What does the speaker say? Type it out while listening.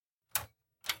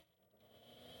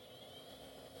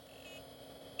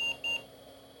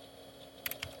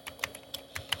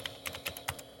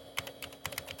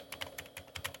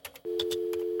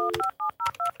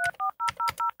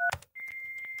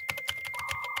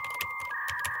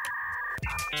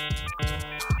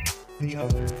The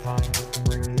other kind of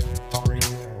radio.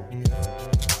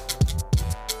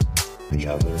 The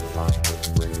other kind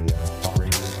of radio.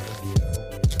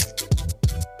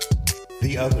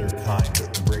 The other kind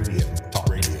of radio.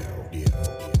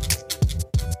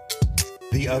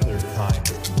 The other kind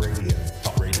of radio.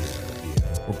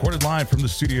 Recorded live from the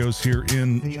studios here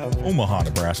in Omaha,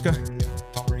 Nebraska.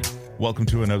 Welcome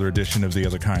to another edition of The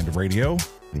Other Kind of Radio.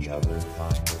 The other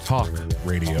kind of Talk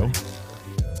Radio.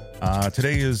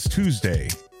 Today is Tuesday.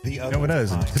 No, it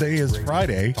isn't. Today is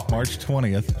Friday, March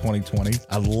 20th, 2020.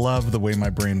 I love the way my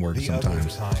brain works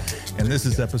sometimes. And this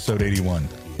is episode 81.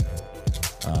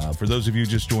 For those of you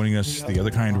just joining us, The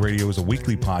Other Kind of Radio is a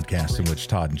weekly podcast in which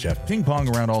Todd and Jeff ping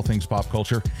pong around all things pop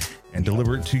culture and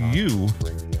deliver it to you,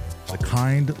 the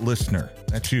kind listener.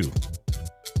 That's you.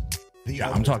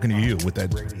 Yeah, I'm talking to you with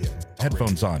that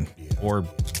headphones on or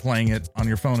playing it on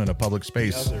your phone in a public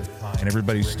space and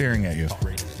everybody's staring at you.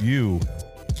 You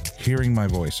hearing my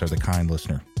voice are the kind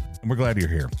listener, and we're glad you're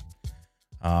here.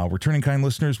 Returning kind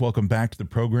listeners, welcome back to the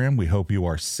program. We hope you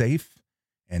are safe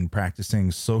and practicing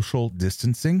social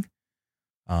distancing.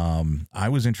 I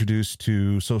was introduced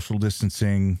to social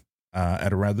distancing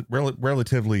at a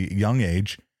relatively young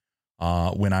age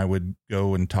when I would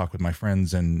go and talk with my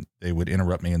friends and they would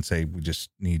interrupt me and say, we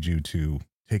just need you to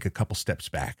take a couple steps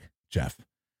back, Jeff.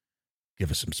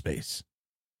 Give us some space.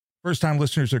 First-time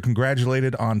listeners are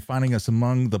congratulated on finding us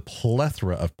among the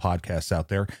plethora of podcasts out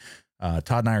there.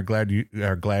 Todd and I are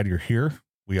glad you're here.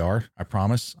 We are, I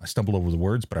promise. I stumbled over the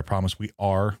words, but I promise we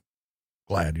are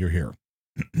glad you're here.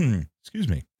 Excuse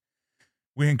me.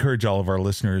 We encourage all of our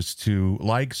listeners to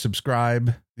like,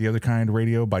 subscribe The Other Kind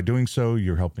Radio. By doing so,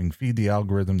 you're helping feed the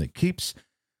algorithm that keeps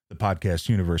the podcast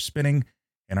universe spinning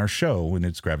and our show in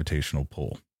its gravitational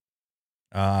pull.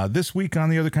 This week on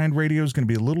The Other Kind Radio is going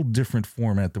to be a little different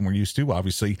format than we're used to,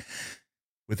 obviously,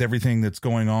 with everything that's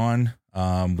going on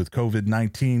with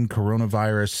COVID-19,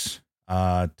 coronavirus.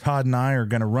 Todd and I are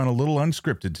going to run a little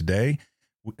unscripted today,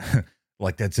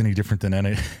 like that's any different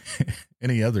than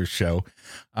any other show.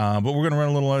 But we're going to run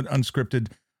a little unscripted.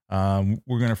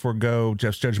 We're going to forego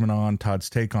Jeff's judgment on, Todd's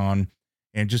take on,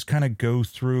 and just kind of go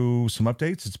through some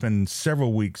updates. It's been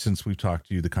several weeks since we've talked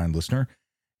to you, the kind listener.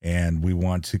 And we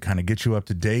want to kind of get you up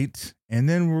to date. And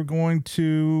then we're going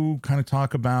to kind of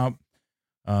talk about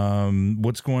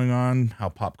what's going on, how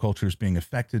pop culture is being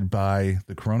affected by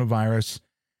the coronavirus,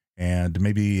 and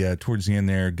maybe towards the end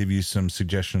there, give you some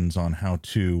suggestions on how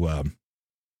to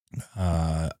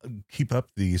keep up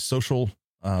the social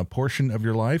portion of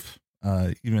your life,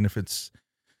 even if it's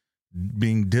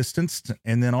being distanced.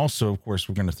 And then also, of course,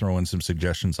 we're going to throw in some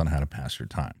suggestions on how to pass your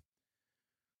time.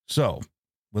 So,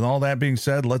 with all that being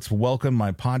said, let's welcome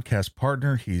my podcast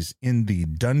partner. He's in the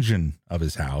dungeon of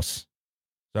his house,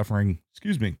 suffering,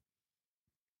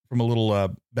 from a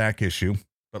little back issue.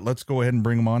 But let's go ahead and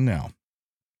bring him on now.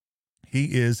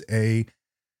 He is a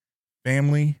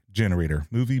family generator,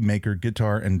 movie maker,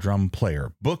 guitar and drum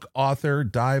player, book author,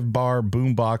 dive bar,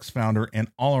 boombox founder,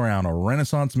 and all-around a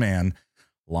Renaissance man.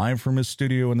 Live from his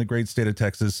studio in the great state of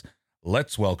Texas,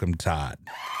 let's welcome Todd.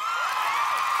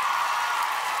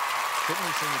 Shouldn't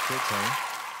we send the kids home?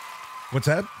 What's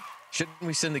that? Shouldn't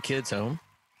we send the kids home?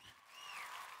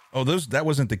 Oh, that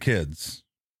wasn't the kids.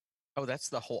 Oh, that's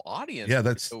the whole audience. Yeah,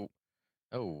 that's.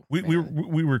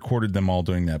 We recorded them all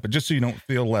doing that, but just so you don't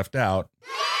feel left out.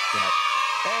 Yeah.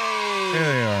 Hey,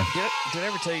 there they are. Did I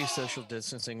ever tell you Social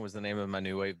Distancing was the name of my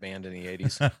new wave band in the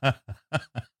 80s?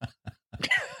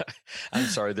 I'm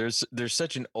sorry. There's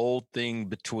such an old thing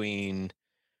between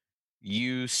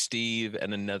you, Steve,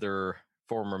 and another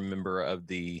former member of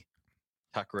the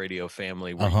Talk Radio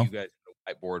family where you guys have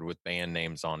a whiteboard with band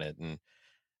names on it. And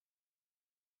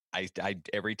I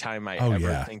every time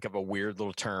I think of a weird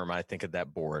little term, I think of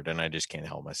that board and I just can't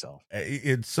help myself.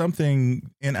 It's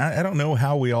something, and I don't know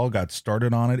how we all got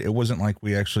started on it. It wasn't like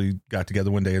we actually got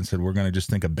together one day and said, we're going to just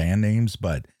think of band names.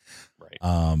 But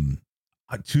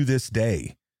to this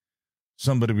day,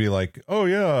 somebody be like, oh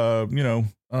yeah,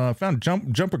 found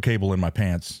jumper cable in my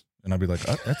pants. And I'd be like,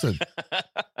 oh,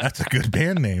 that's a good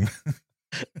band name.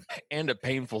 And a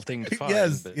painful thing to find.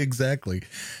 Yes, exactly.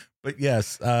 But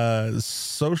yes,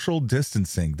 social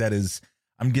distancing. That is,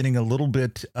 I'm getting a little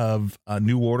bit of a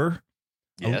New Order.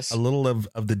 Yes. A little of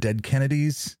the Dead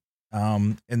Kennedys.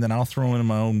 And then I'll throw in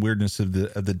my own weirdness of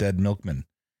the Dead Milkmen.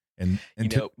 And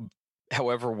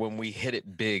however, when we hit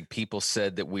it big, people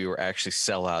said that we were actually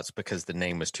sellouts because the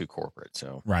name was too corporate.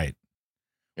 So right.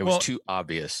 It was too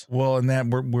obvious. Well, and that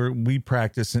we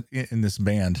practice in this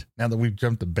band. Now that we've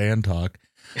jumped to band talk,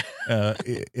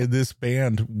 in this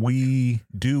band, we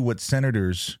do what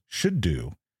senators should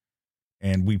do.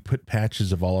 and we put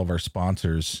patches of all of our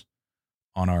sponsors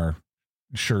on our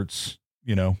shirts,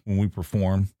 when we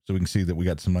perform, so we can see that we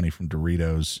got some money from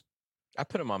Doritos. I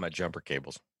put them on my jumper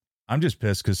cables. I'm just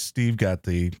pissed because Steve got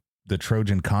the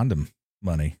Trojan condom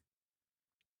money,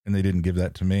 and they didn't give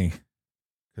that to me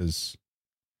because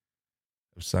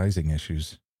of sizing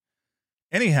issues.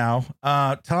 Anyhow,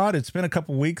 Todd, it's been a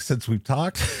couple weeks since we've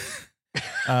talked.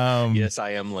 Yes,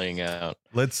 I am laying out.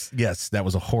 Yes, that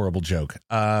was a horrible joke.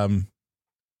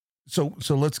 So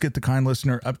let's get the kind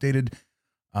listener updated.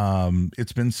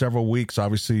 It's been several weeks,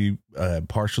 obviously,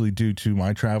 partially due to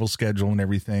my travel schedule and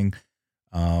everything.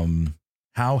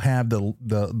 How have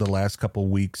the last couple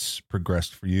weeks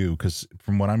progressed for you? Because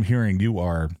from what I'm hearing, you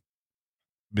are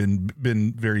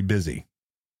been very busy.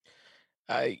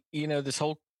 This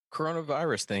whole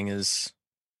coronavirus thing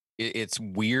it's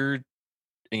weird,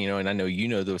 and I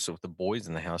know this with the boys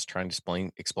in the house trying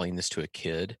to explain this to a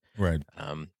kid. Right.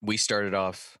 We started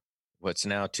off what's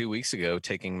now 2 weeks ago,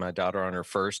 taking my daughter on her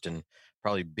first and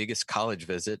probably biggest college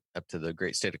visit up to the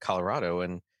great state of Colorado,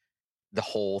 and the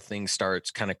whole thing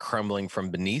starts kind of crumbling from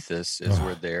beneath us as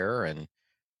we're there, and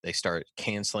they start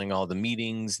canceling all the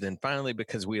meetings. Then finally,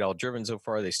 because we'd all driven so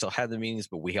far, they still had the meetings,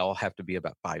 but we all have to be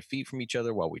about 5 feet from each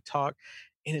other while we talk.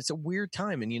 And it's a weird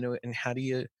time. And, and how do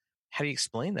you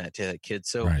explain that to a kid?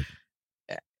 So right.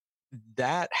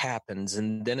 That happens.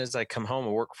 And then as I come home, I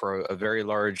work for a very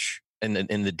large, in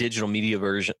the digital media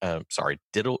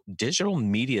digital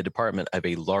media department of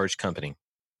a large company.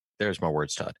 There's my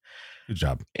words, Todd. Good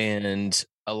job. And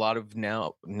a lot of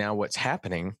now what's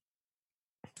happening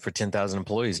for 10,000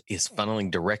 employees is funneling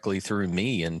directly through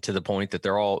me, and to the point that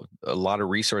a lot of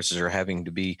resources are having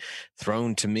to be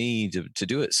thrown to me to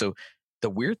do it. So the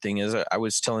weird thing is, I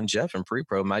was telling Jeff in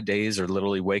pre-pro, my days are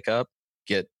literally wake up,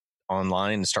 get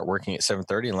online and start working at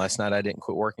 7:30. And last night I didn't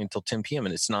quit working until 10 p.m.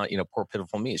 And it's not, poor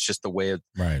pitiful me. It's just the way of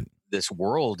right. This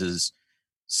world is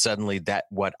suddenly that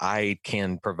what I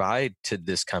can provide to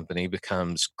this company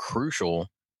becomes crucial.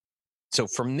 So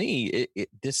for me,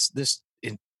 it's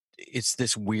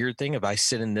this weird thing of I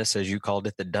sit in this, as you called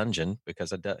it, the dungeon,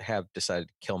 because I have decided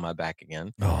to kill my back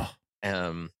again.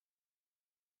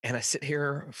 And I sit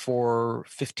here for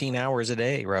 15 hours a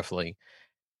day, roughly,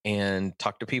 and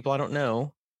talk to people I don't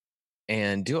know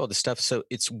and do all this stuff. So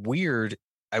it's weird.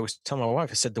 I was telling my wife,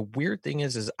 I said, the weird thing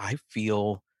is I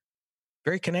feel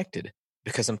very connected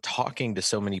because I'm talking to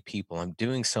so many people. I'm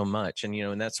doing so much. And,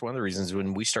 and that's one of the reasons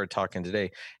when we started talking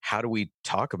today, how do we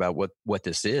talk about what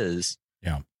this is?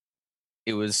 Yeah.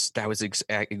 That was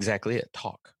exactly it.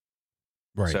 Talk.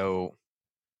 Right. So,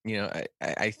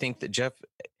 I think that Jeff,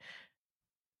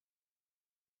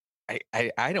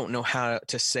 I don't know how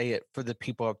to say it for the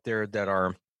people up there that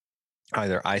are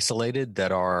either isolated,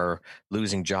 that are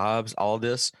losing jobs, all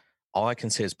this. All I can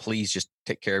say is please just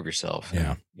take care of yourself.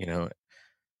 Yeah. And,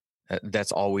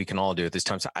 that's all we can all do at this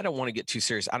time. So I don't want to get too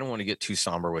serious. I don't want to get too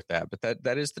somber with that, but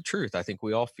that is the truth. I think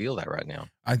we all feel that right now.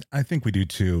 I think we do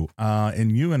too.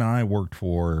 And you and I worked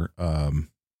for,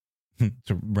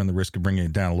 to run the risk of bringing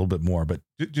it down a little bit more, but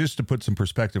just to put some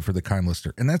perspective for the kind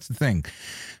listener. And that's the thing.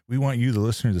 We want you, the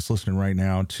listener that's listening right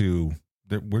now,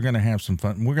 that we're going to have some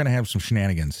fun. We're going to have some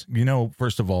shenanigans.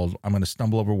 First of all, I'm going to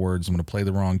stumble over words. I'm going to play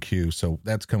the wrong cue. So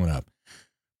that's coming up.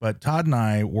 But Todd and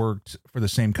I worked for the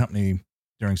same company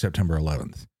during September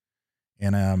 11th.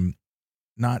 And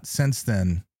not since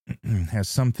then has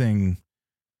something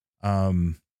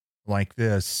like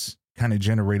this kind of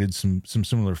generated some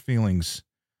similar feelings.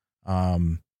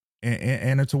 And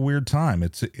it's a weird time.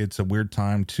 It's a weird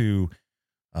time to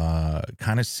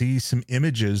kind of see some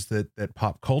images that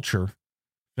pop culture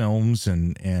films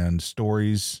and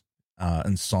stories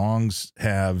and songs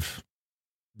have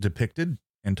depicted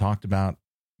and talked about,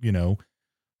 in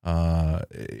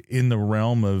the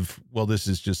realm of, well, this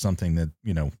is just something that,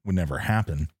 would never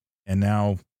happen. And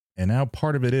now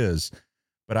part of it is,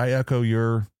 but I echo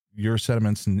your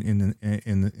sentiments in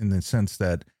the sense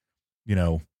that,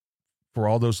 for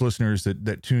all those listeners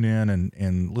that tune in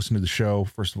and listen to the show,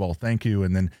 first of all, thank you.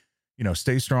 And then,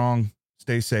 stay strong,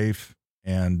 stay safe.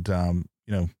 And,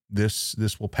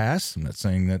 this will pass. I'm not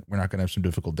saying that we're not going to have some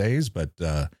difficult days, but,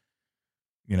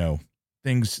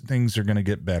 things are going to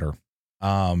get better.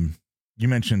 You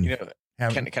mentioned,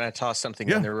 can I toss something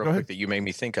in there real quick that you made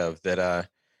me think of, that,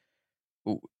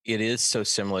 it is so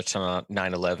similar to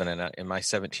 9/11, and my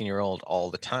 17-year-old all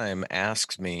the time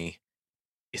asks me,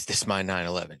 is this my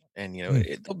 9/11? And,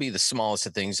 it'll be the smallest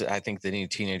of things. I think that any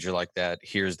teenager like that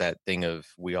hears that thing of,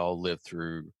 we all live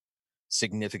through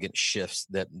significant shifts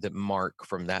that mark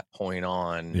from that point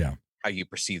on how you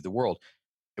perceive the world.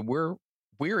 And we're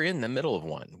we're in the middle of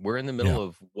one. We're in the middle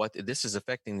of what this is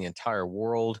affecting the entire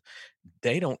world.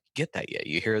 They don't get that yet.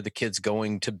 You hear the kids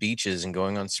going to beaches and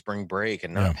going on spring break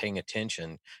and not paying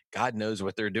attention. God knows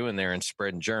what they're doing there and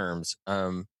spreading germs.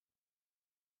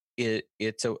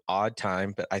 It's an odd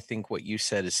time, but I think what you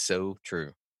said is so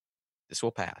true. This will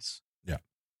pass. Yeah.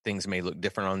 Things may look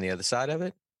different on the other side of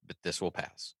it, but this will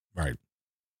pass. Right.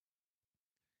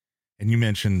 And you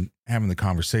mentioned having the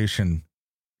conversation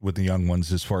with the young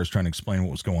ones as far as trying to explain what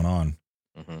was going on.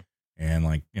 Mm-hmm. And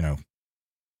like, you know,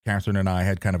 Catherine and I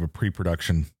had kind of a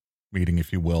pre-production meeting,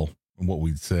 if you will, and what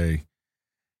we'd say.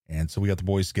 And so we got the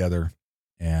boys together,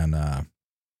 and I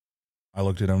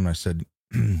looked at them and I said,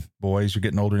 boys, you're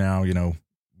getting older now, you know,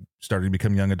 starting to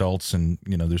become young adults, and,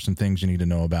 you know, there's some things you need to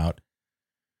know about.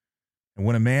 And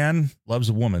when a man loves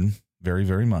a woman very,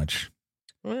 very much,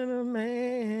 when a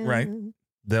man, right,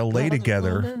 they'll lay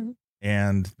together,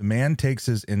 and the man takes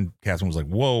his, and Catherine was like,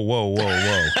 whoa, whoa, whoa,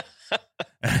 whoa.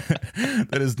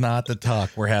 That is not the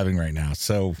talk we're having right now.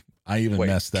 So I even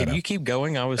messed that up. Can you keep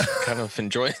going? I was kind of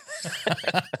enjoying.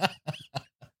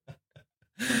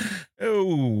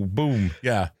 Oh, boom.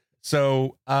 Yeah.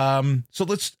 So, so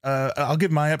let's, I'll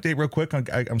give my update real quick.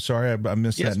 I'm sorry. I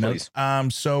missed that note.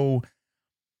 Please. So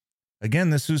again,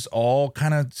 this was all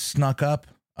kind of snuck up.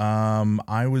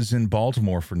 I was in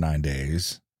Baltimore for 9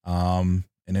 days. And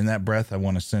in that breath, I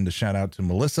want to send a shout out to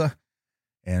Melissa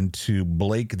and to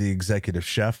Blake, the executive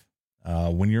chef.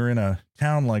 When you're in a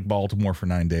town like Baltimore for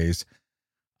 9 days,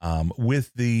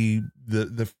 with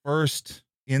the first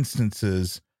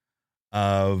instances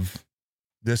of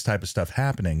this type of stuff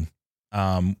happening,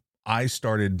 I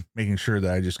started making sure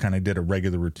that I just kind of did a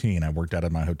regular routine. I worked out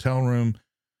of my hotel room.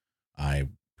 I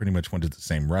pretty much went to the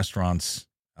same restaurants.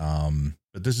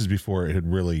 But this is before it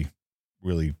had really,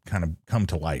 really kind of come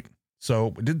to light.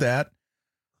 So I did that.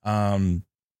 And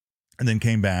then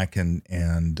came back and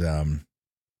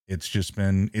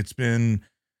it's been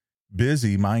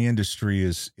busy. My industry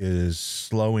is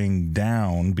slowing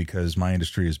down because my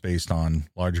industry is based on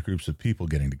larger groups of people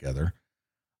getting together.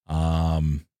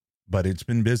 But it's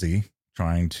been busy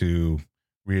trying to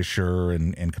reassure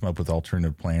and come up with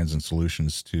alternative plans and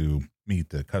solutions to meet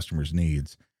the customer's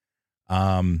needs.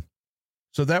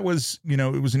 So that was, you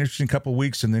know, it was an interesting couple of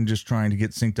weeks, and then just trying to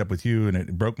get synced up with you. And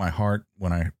it broke my heart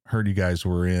when I heard you guys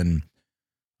were in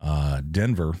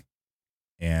Denver,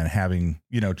 and having,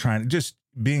 you know, trying to just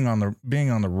being on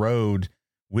the road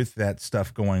with that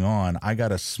stuff going on. I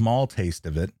got a small taste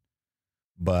of it,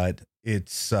 but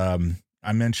it's,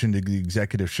 I mentioned the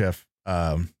executive chef,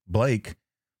 Blake.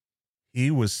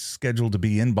 He was scheduled to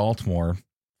be in Baltimore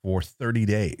for 30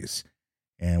 days.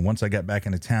 And once I got back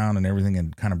into town and everything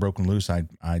had kind of broken loose, I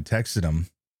texted him,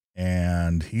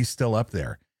 and he's still up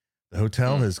there. The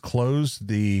hotel has closed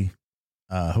the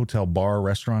hotel bar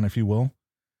restaurant, if you will.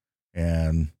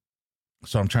 And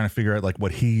so I'm trying to figure out like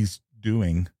what he's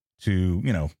doing to,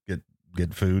 you know,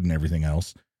 get food and everything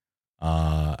else.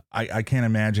 I can't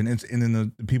imagine it's, and then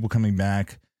the people coming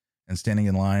back and standing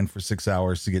in line for 6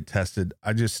 hours to get tested.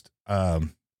 I just,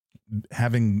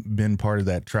 having been part of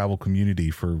that travel community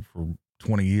for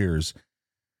 20 years,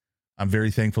 I'm very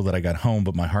thankful that I got home,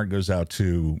 but my heart goes out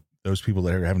to those people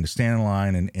that are having to stand in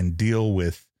line and deal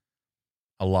with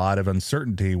a lot of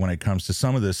uncertainty when it comes to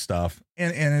some of this stuff.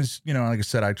 And as you know, like I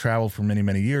said, I traveled for many,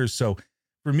 many years. So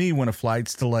for me, when a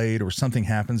flight's delayed or something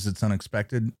happens that's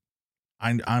unexpected,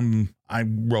 I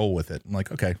roll with it. I'm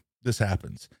like, okay, this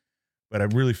happens. But I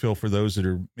really feel for those that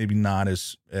are maybe not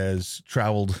as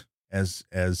traveled as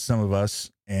some of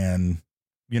us, and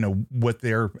you know what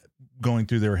they're going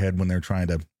through their head when they're trying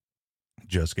to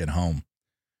just get home.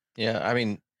 Yeah, I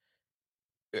mean,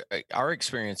 our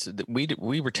experience,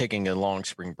 we were taking a long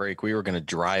spring break. We were going to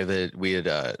drive it. We had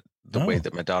the way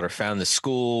that my daughter found the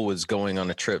school was going on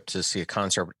a trip to see a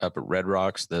concert up at Red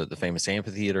Rocks, the famous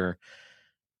amphitheater.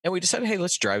 And we decided, hey,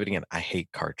 let's drive it again. I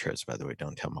hate car trips, by the way.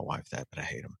 Don't tell my wife that, but I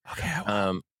hate them.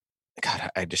 Okay.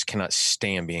 God, I just cannot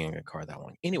stand being in a car that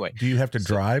long. Anyway, do you have to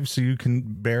drive so you can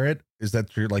bear it? Is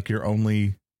that your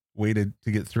only way to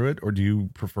get through it, or do you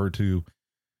prefer to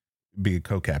be a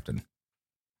co-captain?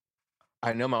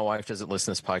 I know my wife doesn't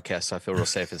listen to this podcast, so I feel real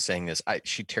safe in saying this.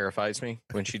 She terrifies me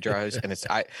when she drives, and it's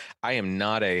I am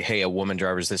not a woman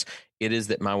driver is this. It is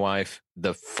that my wife,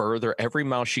 the further every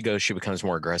mile she goes, she becomes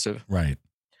more aggressive. Right.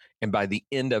 And by the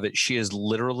end of it, she has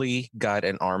literally got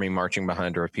an army marching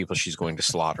behind her of people she's going to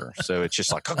slaughter. So it's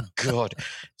just like, oh God.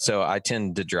 So I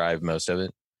tend to drive most of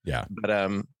it. Yeah.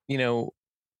 But you know,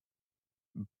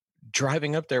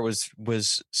 driving up there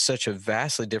was such a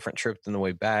vastly different trip than the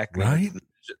way back. Right.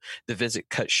 The visit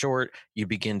cut short. You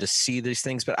begin to see these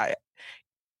things, but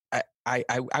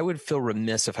I would feel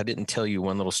remiss if I didn't tell you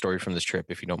one little story from this trip,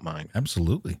 if you don't mind.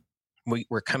 Absolutely.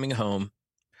 We're coming home,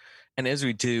 and as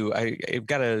we do, I've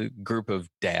got a group of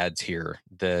dads here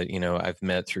that, I've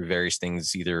met through various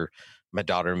things, either my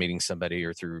daughter meeting somebody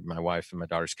or through my wife and my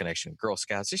daughter's connection, Girl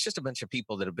Scouts. It's just a bunch of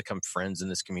people that have become friends in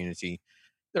this community.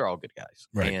 They're all good guys.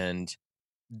 Right. And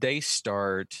they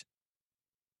start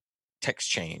text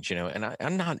change, and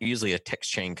I'm not usually a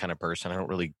text chain kind of person. I don't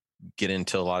really get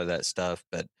into a lot of that stuff,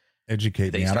 but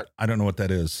educate me. I don't know what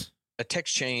that is. A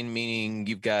text chain meaning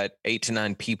you've got 8 to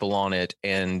 9 people on it,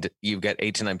 and you've got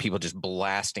 8 to 9 people just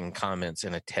blasting comments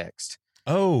in a text.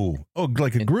 Oh,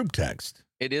 like a group text.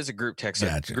 It is a group text,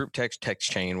 gotcha. A group text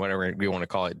chain, whatever you want to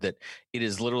call it. That it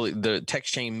is literally the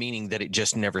text chain, meaning that it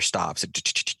just never stops.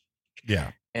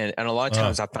 Yeah, and a lot of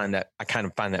times I kind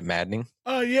of find that maddening.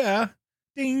 Oh yeah,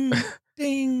 ding,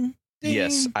 ding. Ding.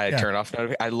 Yes, I turn off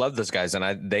notifications. I love those guys,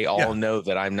 and they all know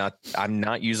that I'm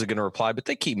not usually going to reply, but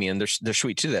they keep me in. They're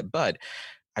sweet to that. But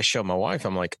I show my wife,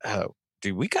 I'm like, oh,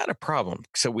 dude, we got a problem.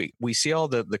 So we see all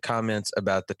the comments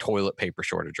about the toilet paper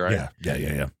shortage, right?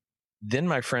 Yeah. Then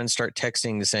my friends start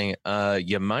texting saying,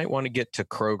 you might want to get to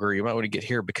Kroger, you might want to get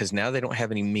here because now they don't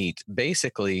have any meat.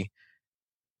 Basically,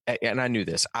 and I knew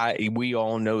this. We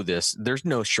all know this. There's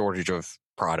no shortage of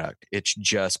product. It's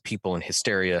just people in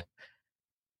hysteria.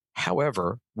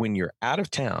 However, when you're out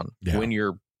of town, when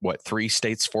you're 3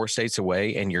 states, 4 states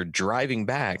away, and you're driving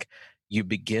back, you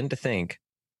begin to think,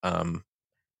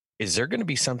 is there going to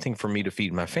be something for me to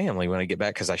feed my family when I get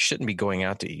back? Because I shouldn't be going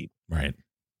out to eat. Right.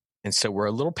 And so we're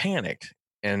a little panicked.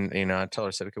 And, I told her,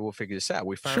 I said, okay, we'll figure this out.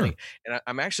 We finally, and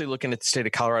I'm actually looking at the state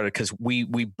of Colorado because we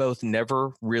both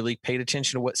never really paid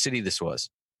attention to what city this was.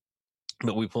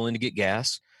 But we pull in to get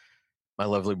gas. My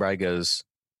lovely bride goes,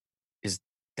 is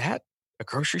that a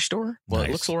grocery store? Well,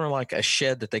 It looks more like a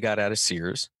shed that they got out of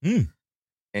Sears.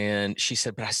 And she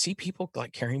said, but I see people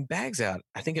like carrying bags out.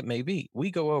 I think it may be. We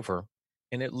go over,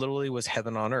 and it literally was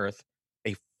heaven on earth,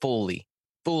 a fully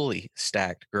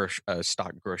stacked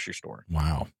stocked grocery store.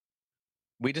 Wow.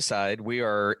 We decide we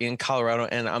are in Colorado,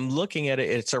 and I'm looking at it.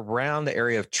 It's around the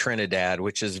area of Trinidad,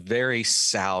 which is very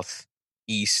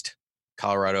southeast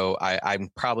Colorado.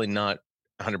 I'm probably not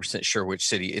 100% sure which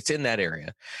city. It's in that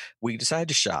area. We decide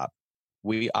to shop.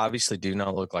 We obviously do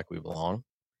not look like we belong.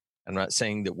 I'm not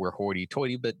saying that we're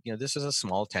hoity-toity, but this is a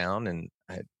small town, and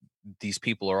these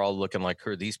people are all looking like,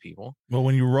 who are these people? Well,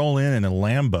 when you roll in a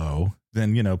Lambo,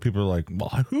 then people are like,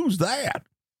 well, who's that?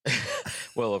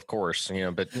 Well, of course,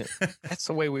 but that's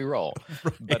the way we roll.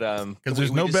 Right. But because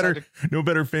there's no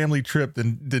better family trip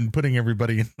than putting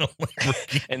everybody in a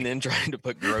Lamborghini. And then trying to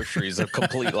put groceries, a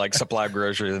complete supply of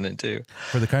groceries in it too.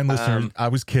 For the kind listeners, I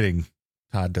was kidding.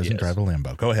 Todd doesn't drive a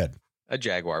Lambo. Go ahead. A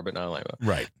Jaguar, but not a Lambo.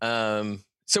 Right.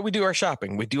 So we do our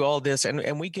shopping. We do all this,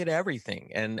 and we get everything.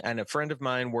 And a friend of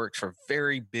mine works for a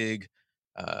very big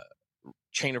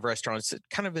chain of restaurants that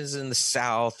kind of is in the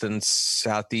south and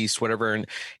southeast, whatever. And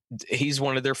he's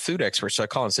one of their food experts. So I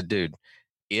called and said, dude,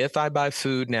 if I buy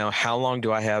food now, how long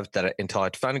do I have until I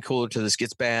find a cooler till this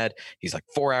gets bad? He's like,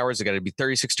 4 hours. It got to be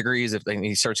 36 degrees. And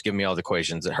he starts giving me all the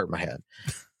equations that hurt my head.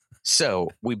 So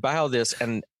we buy all this,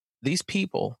 and these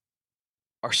people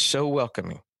are so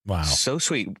welcoming. Wow. So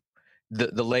sweet.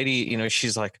 The lady,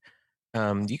 she's like,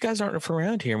 you guys aren't from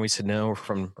around here. And we said, no, we're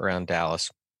from around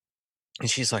Dallas. And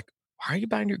she's like, why are you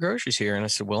buying your groceries here? And I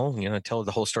said, well, tell her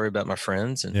the whole story about my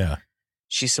friends. And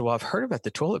she said, well, I've heard about the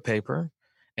toilet paper.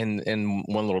 And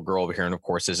one little girl over here, and of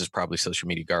course, this is probably social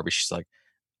media garbage. She's like,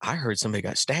 I heard somebody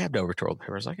got stabbed over toilet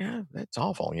paper. I was like, yeah, that's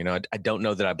awful. I don't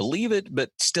know that I believe it, but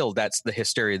still, that's the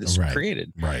hysteria that's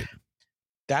created. Right.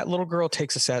 That little girl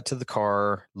takes us out to the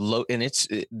car. And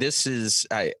this is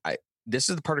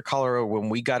the part of Colorado when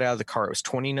we got out of the car, it was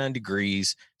 29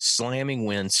 degrees, slamming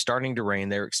wind, starting to rain.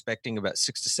 They're expecting about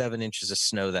 6 to 7 inches of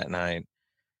snow that night.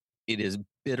 It is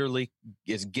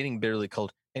getting bitterly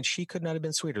cold. And she could not have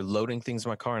been sweeter, loading things in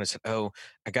my car. And I said, oh,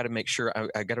 I got to make sure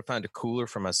I got to find a cooler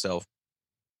for myself.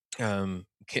 With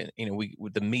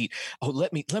the meat. Oh,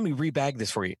 let me rebag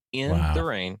this for you in the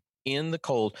rain, in the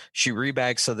cold. She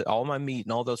rebags so that all my meat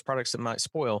and all those products that might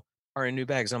spoil are in new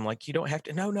bags. I'm like, you don't have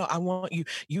to. No, I want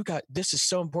you got, this is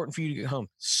so important for you to get home.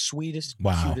 Sweetest,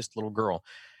 cutest little girl.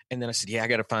 And then I said, yeah, I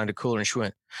got to find a cooler. And she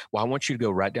went, well, I want you to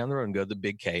go right down the road and go to the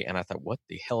Big K. And I thought, what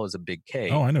the hell is a Big K?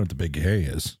 Oh, I know what the Big K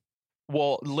is.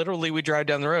 Well, literally we drive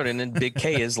down the road, and then Big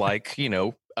K is like,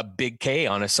 a Big K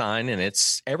on a sign, and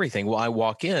it's everything. Well, I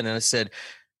walk in and I said,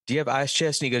 do you have ice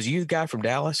chest? And he goes, you the guy from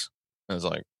Dallas? I was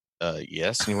like,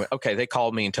 yes. And he went, okay. They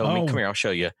called me and told me, come here, I'll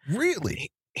show you.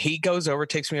 Really? He goes over,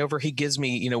 takes me over. He gives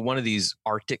me, one of these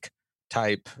Arctic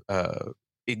type,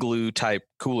 igloo type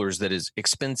coolers that is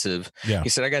expensive. Yeah. He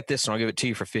said, I got this and I'll give it to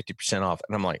you for 50% off.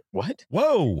 And I'm like, what?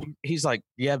 Whoa. He's like,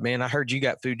 yeah, man, I heard you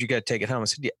got food. You got to take it home. I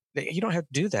said, yeah, you don't have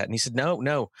to do that. And he said,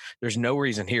 no, there's no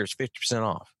reason. Here's 50%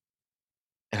 off.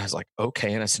 And I was like,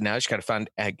 okay. And I said, now I just got to find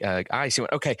ice. He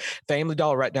went, okay, Family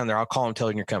Dollar right down there. I'll call him, tell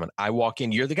him you're coming. I walk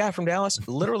in. You're the guy from Dallas.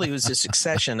 Literally, it was a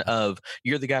succession of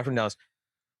you're the guy from Dallas.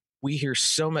 We hear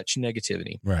so much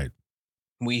negativity. Right.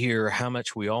 We hear how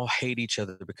much we all hate each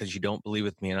other because you don't believe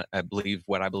with me. And I believe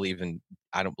what I believe and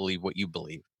I don't believe what you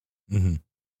believe. Mm-hmm.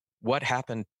 What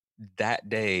happened that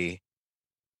day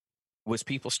was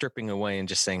people stripping away and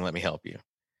just saying, let me help you.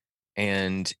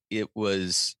 And it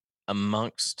was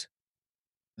amongst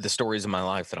the stories of my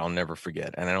life that I'll never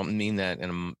forget. And I don't mean that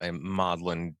in a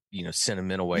maudlin,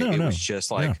 sentimental way. No, it no. was just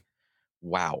like,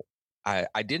 wow, I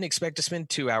didn't expect to spend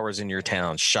 2 hours in your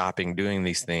town shopping, doing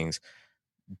these things,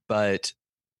 but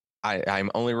I'm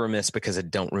only remiss because I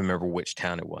don't remember which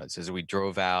town it was. As we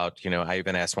drove out, I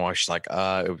even asked my wife, she's like,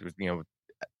 it was,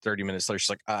 30 minutes later, she's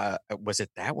like, was it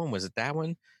that one? Was it that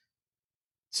one?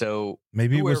 So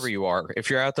maybe whoever you are, if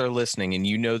you're out there listening and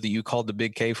you know that you called the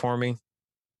Big K for me,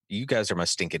 you guys are my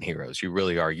stinking heroes. You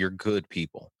really are. You're good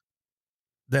people.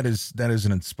 That is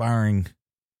an inspiring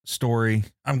story.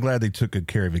 I'm glad they took good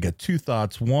care of you. Got two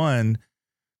thoughts. One,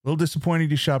 a little disappointed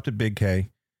you shopped at Big K.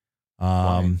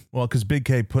 Well, because Big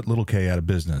K put Little K out of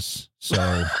business.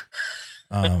 So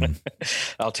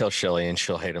I'll tell Shelly and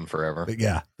she'll hate him forever. But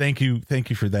yeah, thank you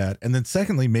for that. And then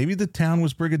secondly, maybe the town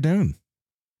was Brigadoon.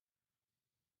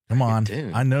 Come on.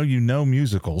 I know you know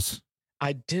musicals.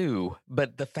 I do,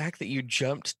 but the fact that you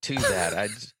jumped to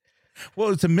that, well,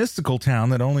 it's a mystical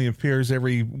town that only appears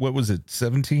every,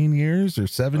 17 years or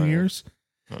 7 years?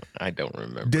 I don't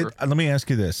remember. Let me ask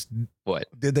you this. What?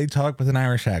 Did they talk with an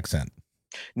Irish accent?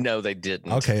 No, they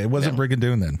didn't. Okay, it wasn't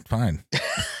Brigadoon then. Fine.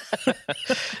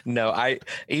 No,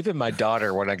 even my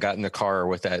daughter, when I got in the car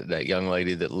with that young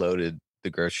lady that loaded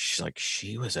the groceries, she's like,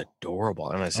 she was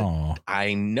adorable. And I said, aww.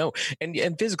 I know.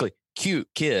 And physically cute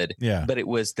kid. Yeah. But it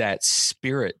was that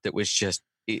spirit that was just,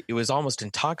 it was almost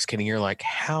intoxicating. You're like,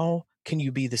 how can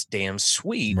you be this damn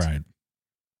sweet? Right.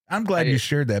 I'm glad you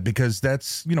shared that because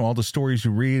that's, all the stories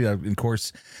you read. Of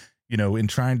course, in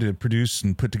trying to produce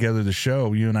and put together the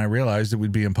show, you and I realized it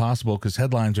would be impossible because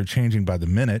headlines are changing by the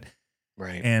minute.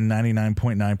 Right. And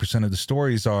 99.9% of the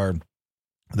stories are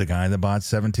the guy that bought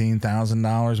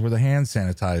 $17,000 worth of hand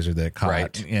sanitizer that caught.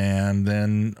 Right. And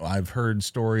then I've heard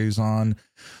stories on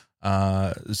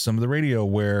some of the radio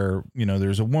where,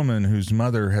 there's a woman whose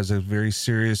mother has a very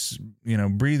serious,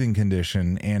 breathing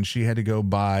condition, and she had to go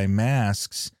buy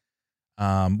masks.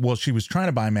 Well, she was trying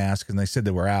to buy masks and they said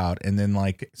they were out. And then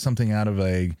like something out of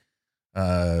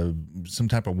some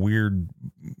type of weird,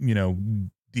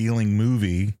 dealing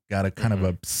movie got a kind of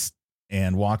a psst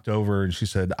and walked over, and she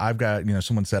said, I've got,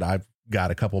 someone said, I've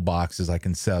got a couple boxes I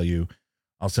can sell you.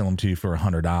 I'll sell them to you for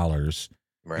 $100.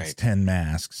 Right. It's 10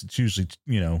 masks. It's usually,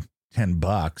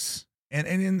 $10.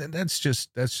 And that's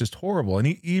just horrible. And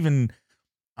even,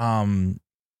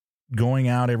 going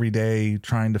out every day,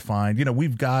 trying to find,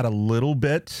 we've got a little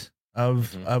bit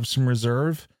of some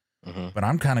reserve, but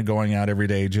I'm kind of going out every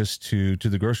day just to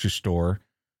the grocery store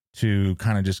to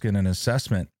kind of just get an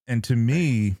assessment. And to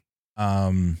me,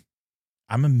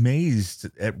 I'm amazed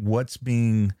at what's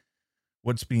being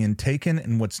taken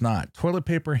and what's not. Toilet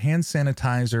paper, hand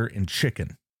sanitizer, and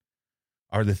chicken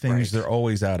are the things they're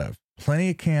always out of. Plenty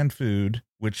of canned food,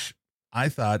 which I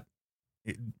thought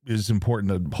it is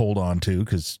important to hold on to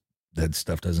because that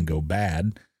stuff doesn't go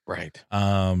bad. Right.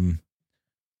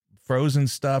 Frozen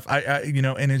stuff.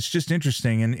 And it's just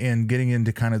interesting and getting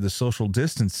into kind of the social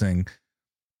distancing.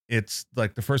 It's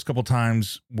like the first couple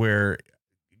times where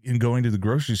in going to the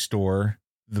grocery store,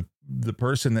 the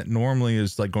person that normally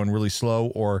is like going really slow,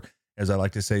 or as I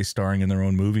like to say, starring in their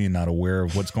own movie and not aware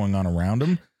of what's going on around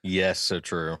them. Yes, so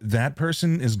true. That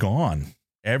person is gone.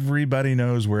 Everybody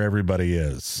knows where everybody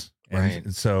is. And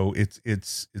right. So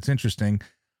it's interesting.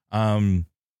 And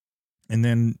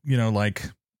then, like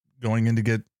going in to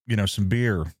get, some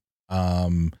beer.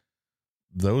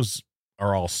 Those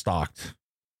are all stocked.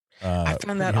 I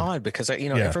found that odd because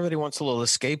everybody wants a little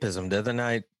escapism. The other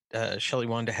night, Shelly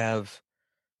wanted to have,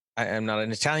 I'm not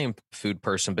an Italian food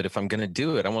person, but if I'm going to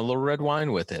do it, I want a little red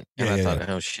wine with it. And I thought,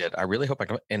 oh shit, I really hope I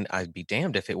can. And I'd be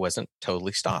damned if it wasn't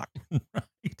totally stocked.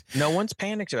 Right. No one's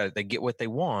panicked about it. They get what they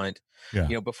want.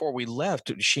 Yeah. Before we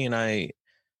left, she and I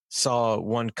saw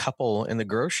one couple in the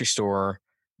grocery store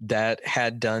that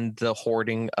had done the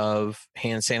hoarding of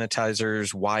hand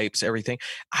sanitizers, wipes, everything.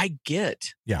 I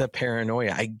get the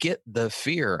paranoia. I get the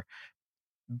fear,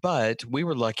 but we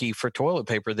were lucky for toilet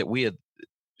paper that we had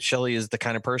Shelly is the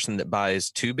kind of person that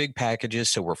buys 2 big packages,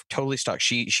 so we're totally stocked.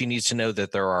 She needs to know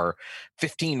that there are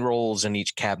 15 rolls in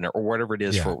each cabinet or whatever it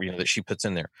is for that she puts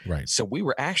in there. Right. So we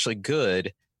were actually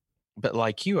good. But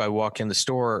like you, I walk in the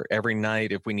store every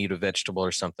night if we need a vegetable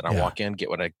or something. I walk in, get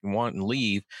what I want, and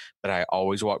leave. But I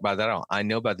always walk by that aisle. I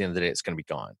know by the end of the day it's going to be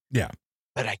gone. Yeah.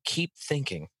 But I keep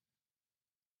thinking,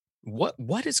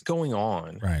 what is going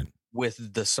on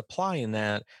with the supply in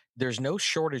that? There's no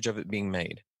shortage of it being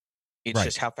made. It's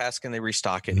just how fast can they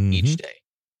restock it each day?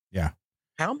 Yeah.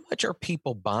 How much are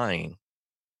people buying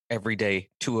every day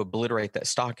to obliterate that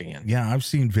stock again? Yeah, I've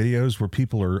seen videos where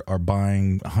people are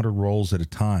buying 100 rolls at a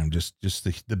time, just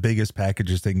the biggest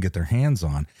packages they can get their hands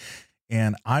on.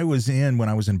 And when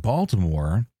I was in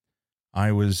Baltimore,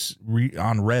 I was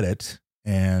on Reddit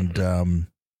and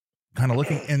kind of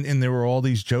looking, and there were all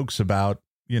these jokes about,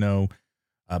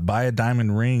 buy a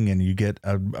diamond ring and you get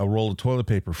a roll of toilet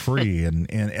paper free. and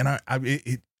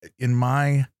in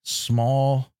my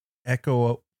small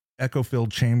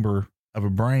echo-filled chamber of a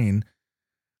brain,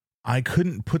 I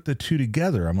couldn't put the two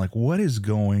together. I'm like, what is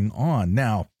going on?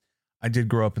 Now, I did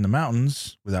grow up in the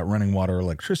mountains without running water or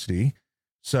electricity.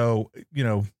 So,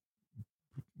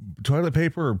 toilet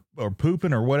paper or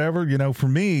pooping or whatever, for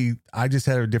me, I just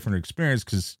had a different experience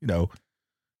because,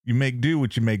 you make do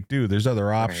what you make do. There's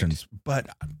other options, but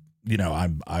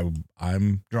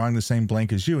I'm drawing the same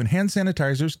blank as you, and hand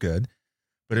sanitizer is good.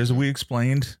 But as we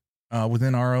explained,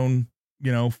 within our own,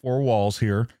 4 walls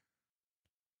here,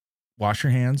 wash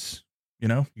your hands.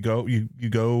 You go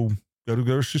to the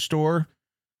grocery store.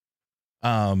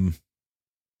 Come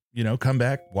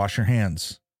back, wash your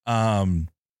hands.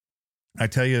 I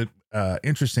tell you,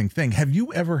 interesting thing. Have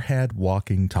you ever had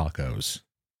walking tacos?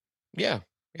 Yeah.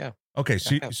 Okay.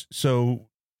 So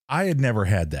I had never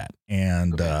had that.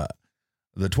 And,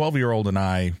 the 12-year-old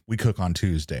and we cook on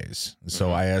Tuesdays.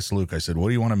 So I asked Luke, I said, what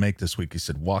do you want to make this week? He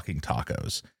said, walking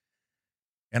tacos.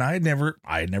 And I had never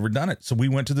done it. So we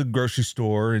went to the grocery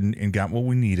store and got what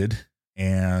we needed.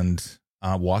 And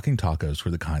walking tacos, for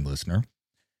the kind listener,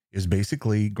 is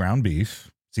basically ground beef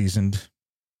seasoned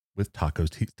with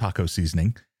taco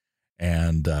seasoning.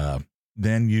 And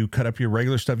then you cut up your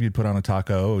regular stuff you'd put on a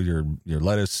taco, your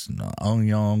lettuce,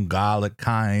 onion, garlic,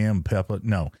 cayenne, pepper.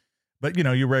 No, but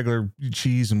your regular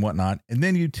cheese and whatnot. And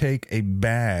then you take a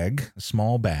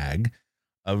small bag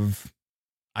of,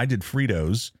 I did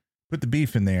Fritos, put the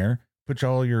beef in there, put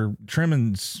all your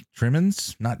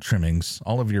not trimmings,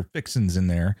 all of your fixins in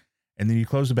there. And then you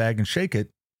close the bag and shake it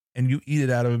and you eat it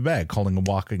out of a bag, calling a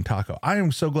walking taco. I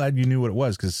am so glad you knew what it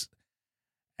was, because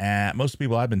most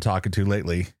people I've been talking to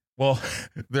lately, well,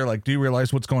 they're like, do you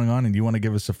realize what's going on? And you want to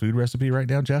give us a food recipe right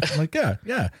now, Jeff? I'm like, yeah.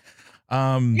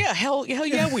 Hell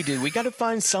yeah, we do. We got to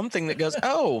find something that goes,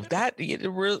 that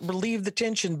relieve the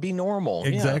tension, be normal.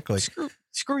 Exactly. Yeah.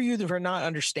 Screw you for not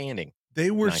understanding. They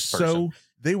were so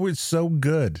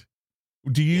good.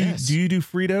 Do you do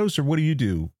Fritos, or what do you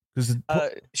do? Because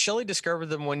Shelly discovered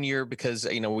them one year because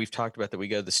we've talked about that. We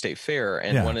go to the state fair,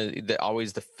 and one of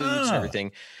always the foods and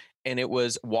everything. And it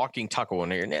was walking taco in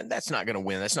there. And that's not going to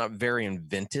win. That's not very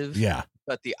inventive. Yeah.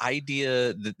 But the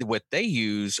idea that what they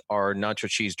use are nacho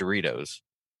cheese Doritos.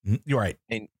 You're right.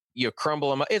 And you crumble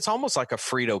them. It's almost like a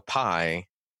Frito pie,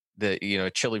 a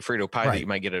chili Frito pie that you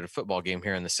might get at a football game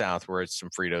here in the South, where it's some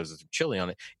Fritos and some chili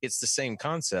on it. It's the same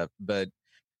concept, but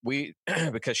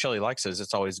because Shelly likes us,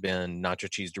 it's always been nacho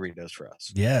cheese Doritos for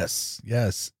us. Yes.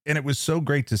 And it was so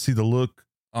great to see the look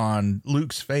on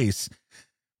Luke's face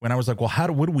when I was like, well,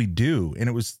 what do we do? And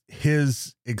it was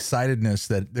his excitedness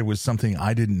that there was something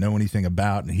I didn't know anything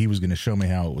about, and he was going to show me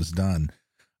how it was done.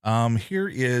 Here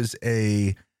is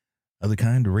a Other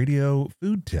Kind radio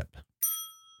food tip.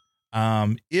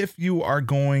 If you are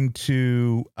going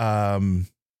to do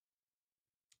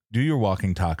your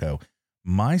walking taco,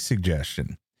 my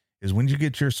suggestion is when you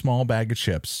get your small bag of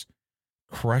chips,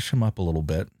 crush them up a little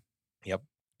bit. Yep.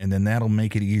 And then that'll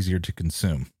make it easier to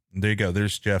consume. There you go.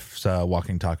 There's Jeff's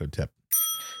walking taco tip.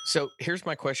 So here's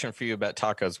my question for you about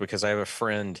tacos, because I have a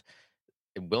friend,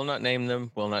 will not name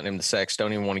them, will not name the sex,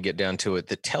 don't even want to get down to it,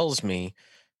 that tells me,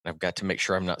 and I've got to make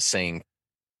sure I'm not saying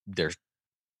their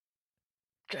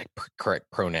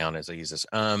correct pronoun as I use this.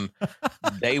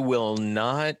 They will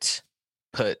not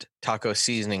put taco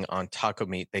seasoning on taco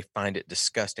meat. They find it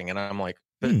disgusting. And I'm like,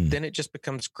 but then it just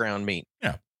becomes ground meat.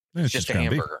 Yeah. It's just a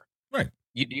hamburger. Beef. Right.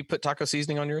 You put taco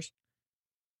seasoning on yours?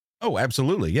 Oh,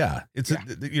 absolutely. Yeah.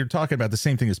 You're talking about the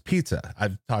same thing as pizza.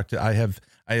 I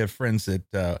have friends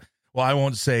that, I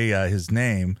won't say his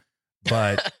name,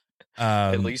 but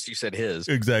at least you said his.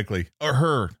 Exactly. Or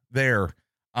her there.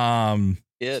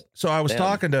 So I was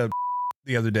talking to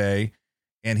the other day,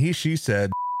 and she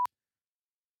said,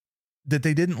 that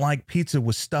they didn't like pizza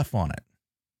with stuff on it.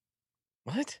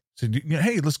 What? So,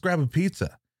 hey, let's grab a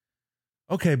pizza.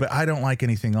 Okay, but I don't like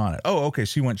anything on it. Oh, okay.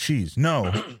 So you want cheese?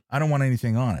 No, I don't want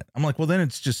anything on it. I'm like, well, then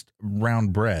it's just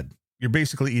round bread. You're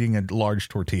basically eating a large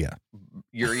tortilla.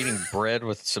 You're eating bread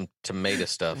with some tomato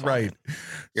stuff. Right. On it.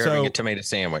 You're having a tomato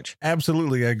sandwich.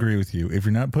 Absolutely. I agree with you. If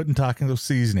you're not putting taco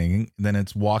seasoning, then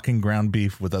it's walking ground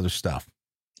beef with other stuff.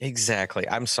 Exactly.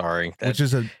 I'm sorry. Which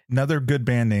is another good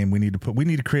band name we need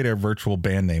to create our virtual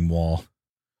band name wall.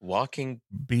 Walking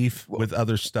beef with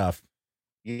other stuff.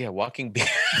 Yeah. Walking beef.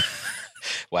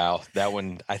 Wow, that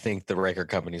one, I think the record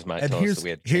companies might and tell us that we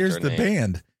had to change here's our the name.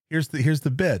 band. Here's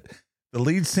the bit. The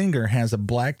lead singer has a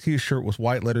black T-shirt with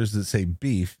white letters that say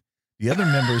beef. The other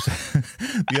members,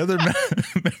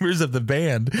 members of the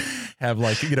band have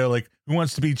like who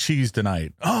wants to be cheese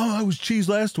tonight? Oh, I was cheese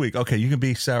last week. Okay, you can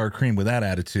be sour cream with that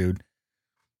attitude.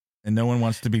 And no one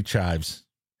wants to be chives.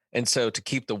 And so to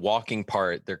keep the walking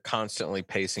part, they're constantly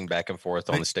pacing back and forth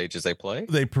on the stage as they play.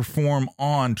 They perform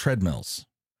on treadmills.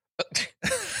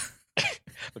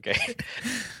 Okay.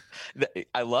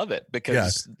 I love it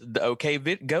because the OK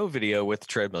Go video with the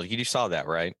treadmill, you saw that,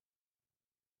 right?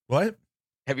 What?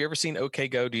 Have you ever seen OK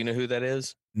Go? Do you know who that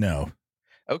is? No.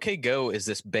 OK Go is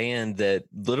this band that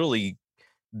literally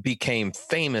became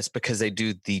famous because they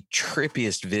do the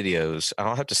trippiest videos.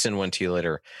 I'll have to send one to you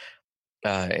later.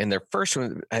 And their first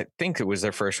one, I think it was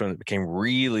their first one that became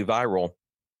really viral.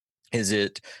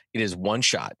 It is one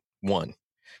shot,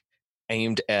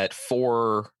 aimed at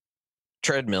 4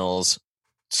 treadmills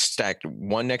stacked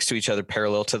one next to each other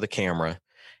parallel to the camera,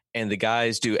 and the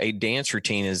guys do a dance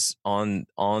routine is on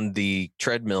the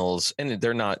treadmills, and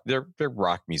they're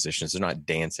rock musicians, they're not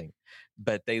dancing,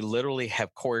 but they literally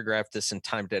have choreographed this and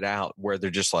timed it out where they're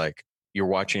just like, you're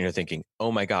watching, you're thinking,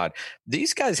 oh my God,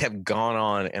 these guys have gone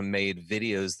on and made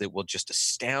videos that will just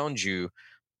astound you,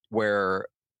 where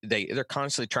they're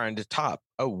constantly trying to top,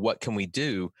 oh, what can we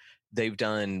do? They've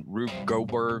done Rube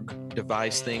Goldberg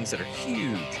device things that are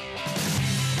huge.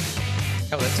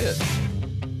 Oh, that's it.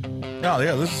 Oh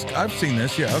yeah, I've seen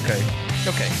this. Yeah, okay.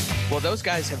 Well, those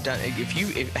guys have done.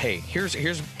 Hey,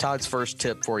 here's Todd's first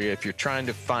tip for you. If you're trying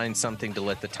to find something to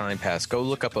let the time pass, go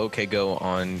look up OK Go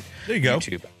on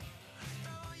YouTube.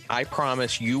 I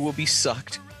promise you will be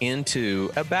sucked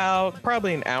into about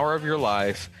probably an hour of your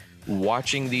life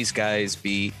watching these guys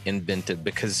be invented,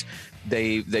 because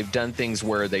they've done things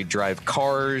where they drive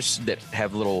cars that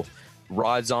have little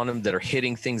rods on them that are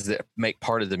hitting things that make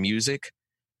part of the music.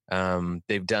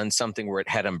 They've done something where it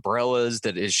had umbrellas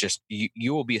that is just,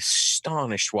 you will be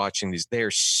astonished watching these.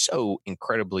 They're so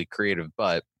incredibly creative.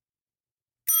 But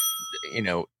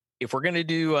if we're gonna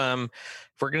do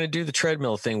the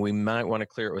treadmill thing, we might want to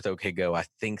clear it with OK Go. I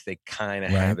think they kind of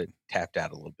have it tapped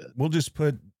out a little bit. We'll just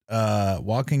put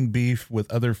walking beef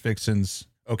with other fixins.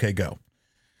 OK Go.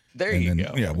 There you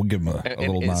go. Yeah, we'll give them a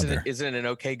little nod there. Is it an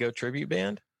OK Go tribute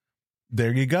band?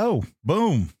 There you go.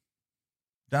 Boom.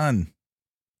 Done.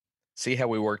 See how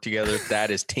we work together?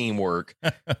 That is teamwork.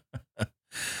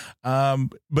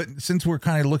 But since we're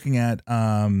kind of looking at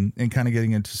and kind of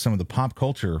getting into some of the pop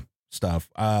culture stuff,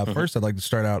 first I'd like to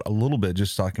start out a little bit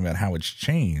just talking about how it's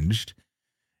changed.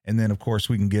 And then, of course,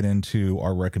 we can get into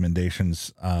our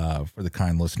recommendations for the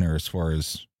kind listener as far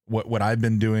as what I've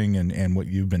been doing and what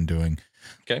you've been doing.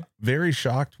 Okay. Very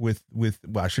shocked with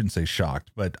well, I shouldn't say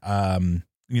shocked, but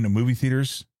movie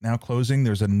theaters now closing.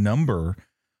 There's a number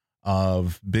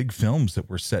of big films that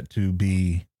were set to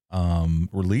be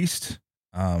released.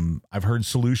 I've heard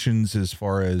solutions as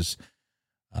far as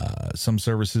some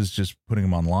services just putting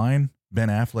them online. Ben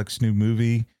Affleck's new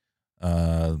movie,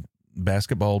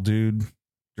 Basketball Dude,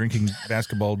 Drinking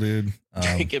Basketball Dude.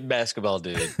 Drinking Basketball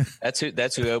Dude.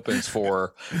 That's who opens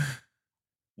for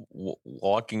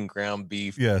Walking Ground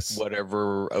Beef. Yes.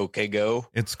 Whatever. OK Go.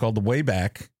 It's called The Way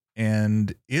Back,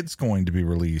 and it's going to be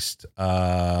released.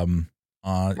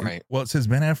 Right. Well, it says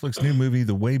Ben Affleck's new movie,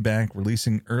 The Way Back,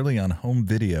 releasing early on home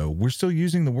video. We're still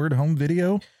using the word home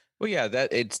video. Well, yeah,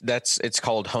 it's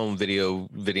called home video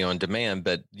on demand,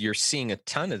 but you're seeing a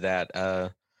ton of that.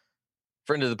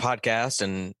 Friend of the podcast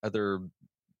and other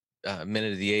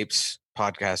Minute of the Apes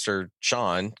podcaster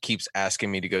Sean keeps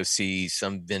asking me to go see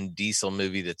some Vin Diesel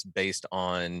movie that's based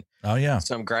on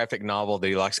some graphic novel that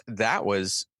he likes. That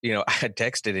was, I had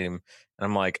texted him and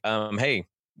I'm like, hey,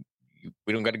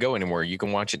 we don't got to go anymore. You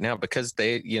can watch it now, because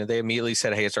they immediately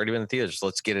said, hey, it's already been in the theaters.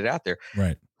 Let's get it out there.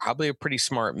 Right. Probably a pretty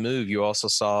smart move. You also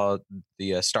saw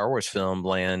the Star Wars film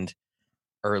land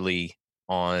early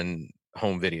on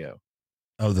home video.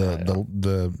 Oh,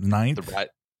 the ninth.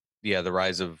 The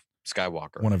Rise of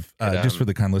Skywalker. One of just for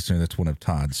the kind listener, that's one of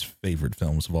Todd's favorite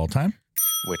films of all time.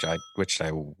 which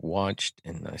I watched,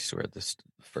 and I swear this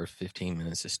first 15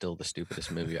 minutes is still the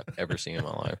stupidest movie I've ever seen in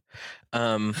my life.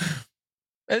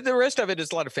 The rest of it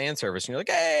is a lot of fan service, and you're like,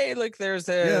 hey, look, there's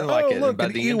Yeah. like Oh, it. look, And by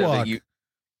an the end of Ewok.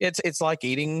 it, it's like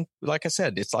eating, like I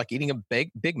said, it's like eating a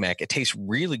Big Mac. It tastes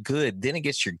really good, then it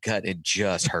gets your gut, it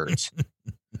just hurts.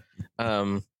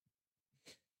 But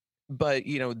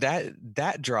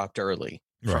that dropped early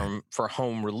for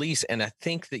home release, and I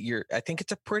think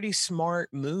it's a pretty smart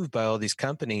move by all these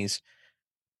companies,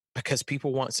 because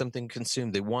people want something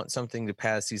consumed. They want something to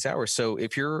pass these hours. So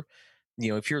if you're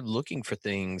looking for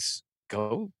things,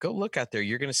 go look out there.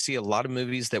 You're going to see a lot of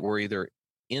movies that were either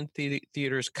in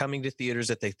theaters, coming to theaters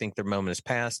that they think their moment has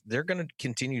passed. They're going to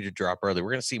continue to drop early.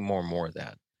 We're going to see more and more of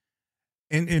that.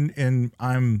 And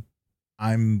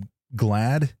I'm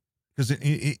glad, because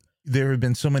there have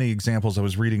been so many examples. I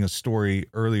was reading a story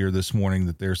earlier this morning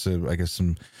that there's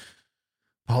some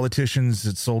politicians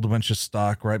that sold a bunch of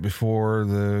stock right before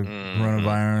the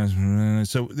coronavirus.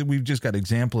 So we've just got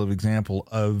example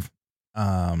of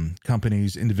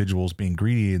companies, individuals being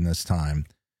greedy in this time.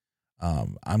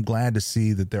 I'm glad to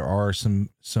see that there are some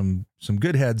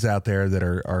good heads out there that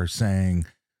are saying,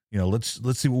 let's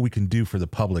see what we can do for the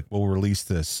public. We'll release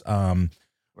this.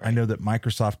 I know that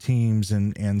Microsoft Teams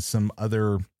and some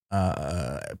other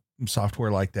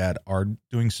software like that are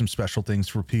doing some special things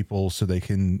for people so they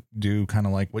can do kind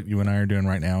of like what you and I are doing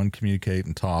right now and communicate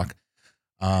and talk.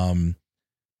 One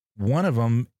of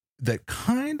them that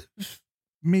kind of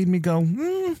made me go,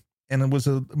 and it was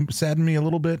saddened me a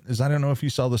little bit, is I don't know if you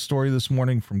saw the story this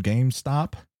morning from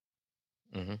GameStop.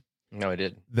 Mm-hmm. No, I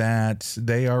did. That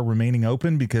they are remaining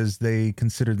open because they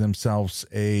consider themselves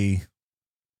a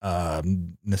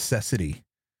necessity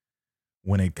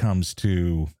when it comes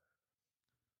to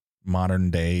modern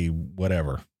day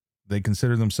whatever. They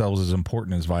consider themselves as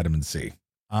important as vitamin C.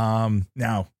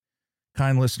 Now,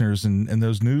 kind listeners and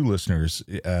those new listeners,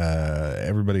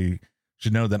 everybody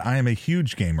should know that I am a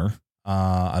huge gamer.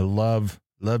 I love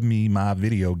me my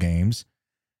video games.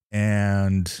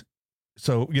 And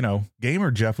so, gamer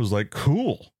Jeff was like,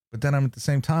 cool. But then I'm at the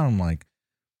same time, I'm like,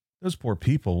 those poor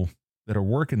people that are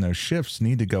working those shifts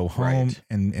need to go home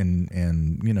and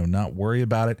not worry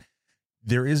about it.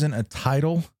 There isn't a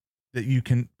title that you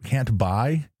can't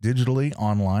buy digitally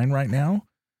online right now.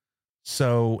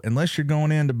 So unless you're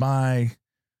going in to buy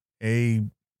a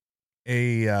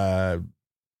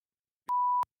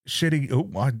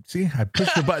shitty, see, I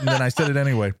pushed the button, then I said it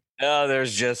anyway. Oh,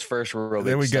 there's just first world.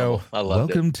 There we go. I love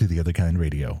it. Welcome to the Other Kind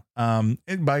Radio.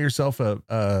 And buy yourself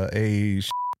a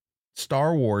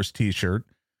Star Wars t-shirt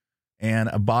and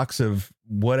a box of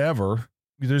whatever.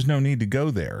 There's no need to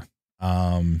go there.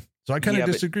 So I kind of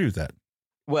disagree with that.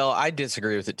 Well, I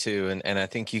disagree with it too. And I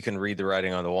think you can read the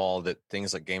writing on the wall that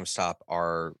things like GameStop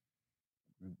are,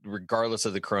 regardless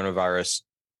of the coronavirus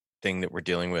thing that we're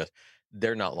dealing with,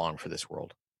 they're not long for this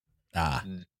world.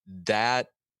 That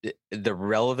the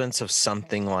relevance of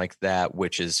something like that,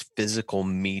 which is physical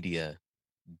media,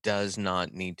 does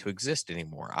not need to exist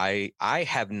anymore. I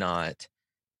have not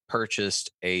purchased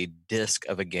a disc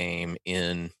of a game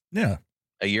in a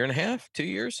year and a half, 2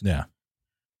 years. Yeah.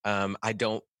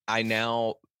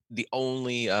 The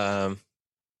only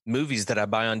movies that I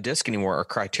buy on disc anymore are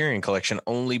Criterion Collection,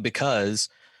 only because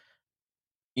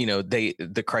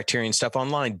the Criterion stuff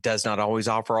online does not always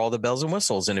offer all the bells and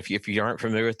whistles. And if you aren't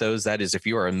familiar with those, that is, if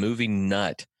you are a movie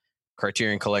nut,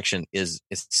 Criterion Collection is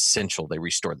essential. They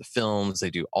restore the films, they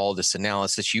do all this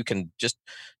analysis. You can just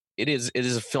it is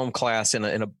a film class in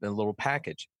a little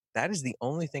package. That is the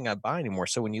only thing I buy anymore.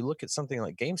 So when you look at something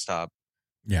like GameStop,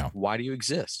 why do you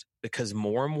exist? Because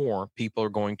more and more people are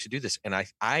going to do this. And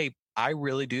I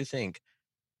really do think,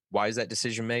 why is that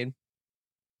decision made?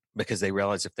 Because they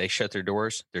realize if they shut their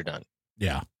doors, they're done.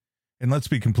 Yeah. And let's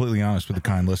be completely honest with the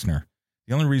kind listener.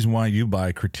 The only reason why you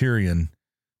buy Criterion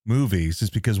movies is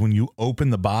because when you open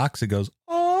the box, it goes,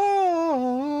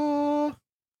 oh.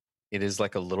 It is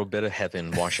like a little bit of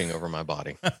heaven washing over my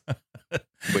body,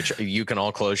 which you can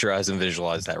all close your eyes and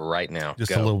visualize that right now.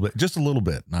 Just a little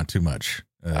bit, not too much.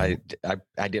 I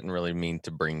didn't really mean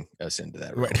to bring us into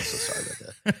that. Right. I'm so sorry about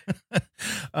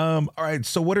that. All right.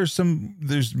 So what are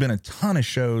there's been a ton of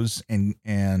shows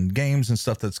and games and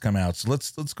stuff that's come out. So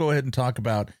let's go ahead and talk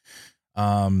about,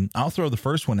 I'll throw the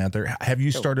first one out there. Have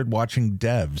you started watching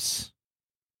Devs?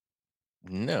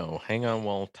 No, hang on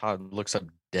while Todd looks up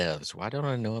Devs. Why don't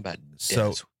I know about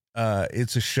So Devs?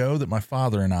 it's a show that my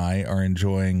father and I are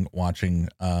enjoying watching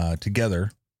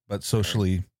together, but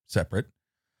socially separate.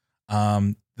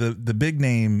 The big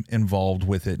name involved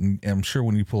with it, and I'm sure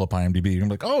when you pull up IMDb, you're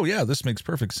like, oh yeah, this makes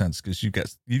perfect sense, because you've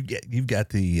got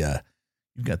the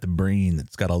you've got the brain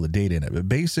that's got all the data in it. But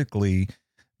basically,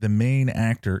 the main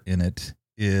actor in it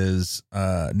is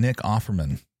Nick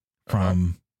Offerman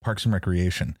from Parks and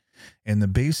Recreation. And the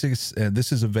basics,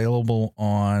 this is available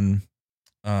on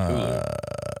Hulu.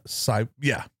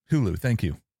 Hulu. Thank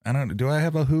you. Do I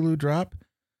have a Hulu drop?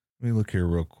 Let me look here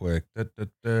real quick. That's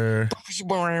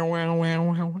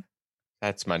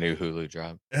my new Hulu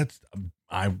drop.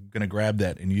 I'm going to grab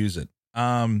that and use it.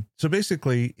 So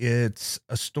basically it's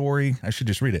a story. I should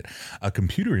just read it. A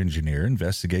computer engineer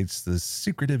investigates the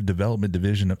secretive development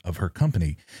division of her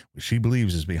company, which she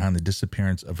believes is behind the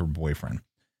disappearance of her boyfriend.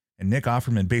 And Nick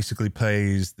Offerman basically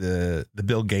plays the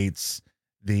Bill Gates,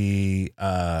 who's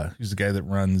the guy that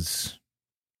runs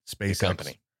SpaceX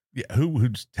company. Yeah.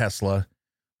 Who's Tesla?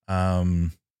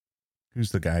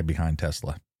 Who's the guy behind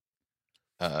Tesla?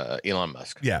 Elon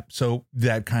Musk. Yeah. So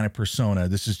that kind of persona.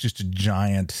 This is just a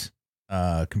giant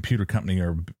computer company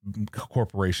or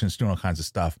corporation that's doing all kinds of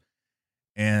stuff.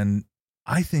 And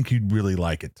I think you'd really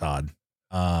like it, Todd.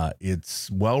 It's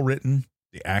well written.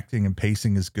 The acting and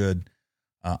pacing is good.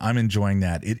 I'm enjoying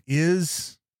that. It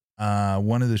is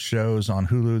one of the shows on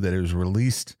Hulu that is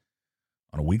released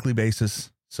on a weekly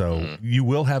basis. So you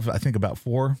will have, I think, about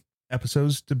 4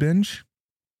 episodes to binge.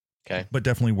 Okay. But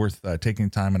definitely worth taking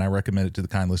time. And I recommend it to the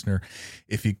kind listener.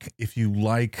 If you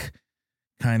like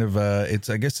kind of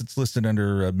I guess it's listed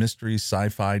under mystery,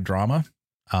 sci-fi, drama.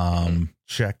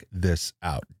 Check this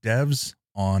out. Devs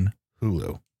on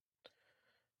Hulu.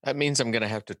 That means I'm going to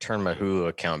have to turn my Hulu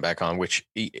account back on, which,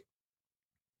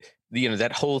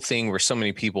 that whole thing where so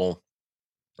many people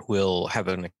will have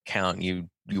an account, you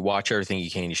watch everything you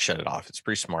can, you shut it off. It's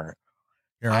pretty smart.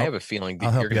 Here, I have a feeling that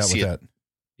I'll help you're you going out to see with it. that.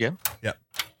 Yeah. Yep.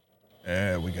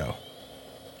 There we go. All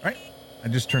right. I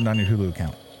just turned on your Hulu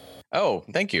account. Oh,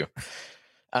 thank you.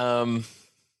 I'd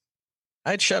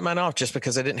shut mine off just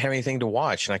because I didn't have anything to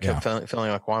watch, and I kept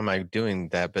feeling like, why am I doing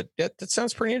that? But that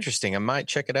sounds pretty interesting. I might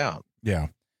check it out. Yeah.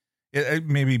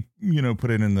 Maybe,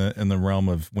 put it in the realm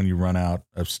of when you run out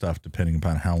of stuff, depending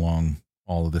upon how long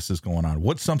all of this is going on.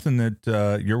 What's something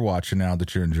that you're watching now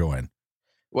that you're enjoying?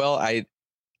 Well, I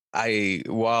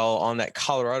while on that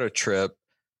Colorado trip,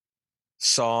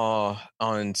 saw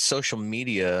on social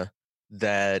media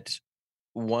that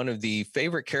one of the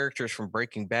favorite characters from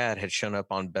Breaking Bad had shown up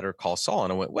on Better Call Saul.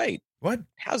 And I went, wait, what?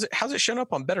 How's it shown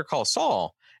up on Better Call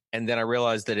Saul? And then I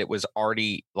realized that it was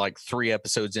already like 3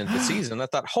 episodes into the season. I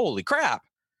thought, holy crap.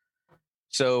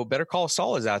 So Better Call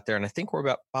Saul is out there. And I think we're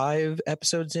about 5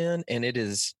 episodes in, and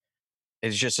it's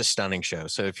just a stunning show.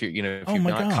 So if you're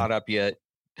not caught up yet,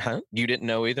 you didn't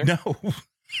know either? No.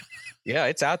 Yeah,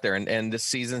 it's out there. And this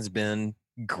season's been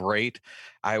great.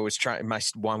 I was trying, my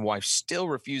one wife still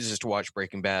refuses to watch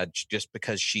Breaking Bad just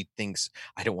because she thinks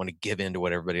I don't want to give in to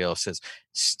what everybody else says.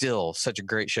 Still such a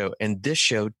great show. And this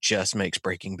show just makes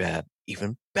Breaking Bad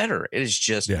even better. It is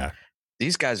just,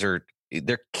 these guys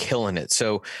they're killing it.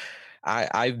 So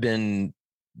I've been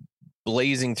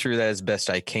blazing through that as best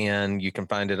I can. You can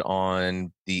find it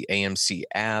on the AMC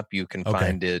app. You can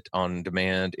find it on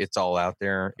demand. It's all out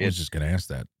there. I was just going to ask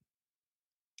that.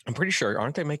 I'm pretty sure.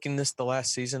 Aren't they making this the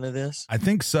last season of this? I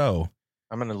think so.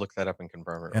 I'm going to look that up and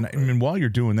confirm it. And I mean, while you're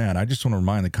doing that, I just want to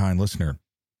remind the kind listener,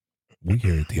 we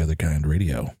here at The Other Kind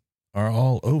Radio are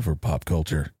all over pop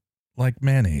culture, like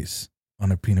mayonnaise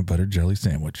on a peanut butter jelly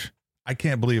sandwich. I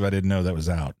can't believe I didn't know that was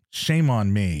out. Shame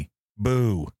on me.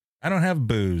 Boo. I don't have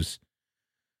booze.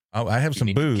 Oh, I have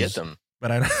some booze. Get them.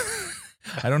 But I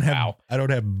don't have I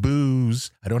don't have booze.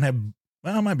 I don't have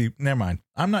Well, it might be. Never mind.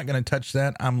 I'm not going to touch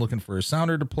that. I'm looking for a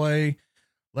sounder to play.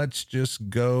 Let's just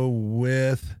go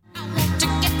with.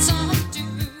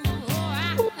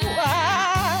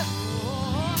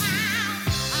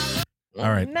 All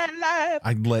right.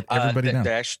 I let everybody know.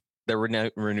 They're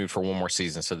renewed for one more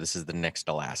season, so this is the next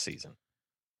to last season.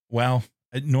 Well,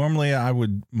 normally I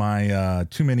would my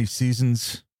too many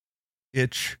seasons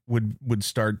itch would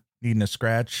start needing a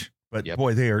scratch. But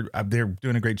boy, they're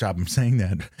doing a great job. I'm saying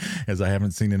that as I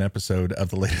haven't seen an episode of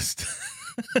the latest.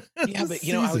 Yeah, but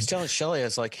I was telling Shelly, I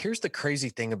was like, here's the crazy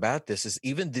thing about this is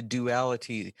even the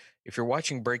duality. If you're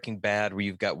watching Breaking Bad, where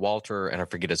you've got Walter and I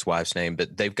forget his wife's name,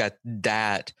 but they've got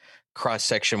that cross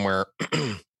section where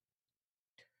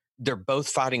they're both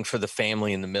fighting for the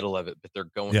family in the middle of it, but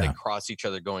they cross each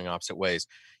other going opposite ways.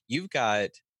 You've got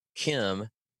Kim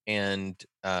and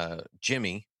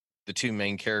Jimmy, the 2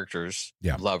 main characters,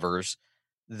 lovers,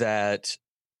 that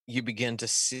you begin to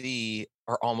see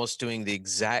are almost doing the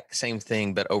exact same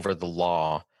thing, but over the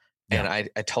law. And I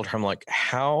told her, I'm like,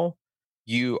 how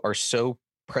you are so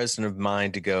present of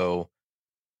mind to go,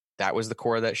 that was the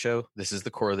core of that show. This is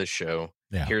the core of this show.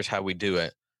 Yeah. Here's how we do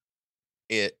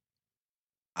it.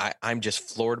 I'm just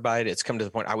floored by it. It's come to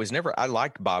the point I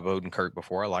liked Bob Odenkirk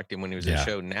before. I liked him when he was in the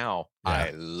show. Now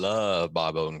I love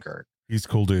Bob Odenkirk. He's a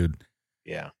cool dude.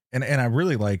 Yeah. And I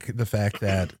really like the fact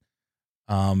that,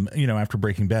 after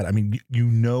Breaking Bad, I mean, you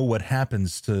know what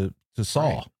happens to Saul.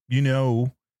 Right. You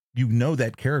know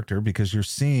that character because you're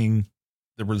seeing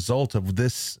the result of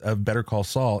Better Call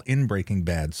Saul in Breaking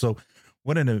Bad. So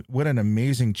what an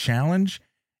amazing challenge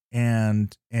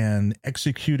and an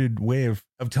executed way of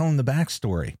telling the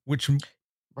backstory, which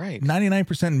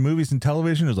 99% in movies and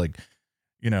television is like,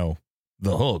 the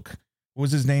Hulk. What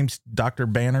was his name? Dr.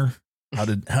 Banner. How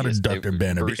did Dr.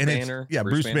 Banner? Bruce Banner.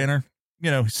 Bruce Banner.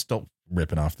 He's still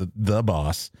ripping off the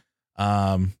boss.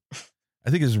 I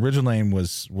think his original name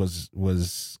was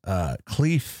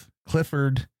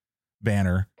Clifford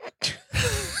Banner.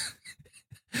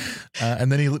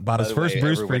 And then he bought his first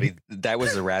Bruce. That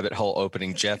was the rabbit hole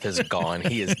opening. Jeff is gone.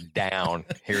 He is down.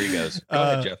 Here he goes. Go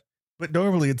ahead, Jeff. But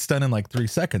normally it's done in like 3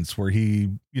 seconds where he,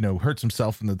 hurts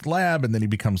himself in the lab and then he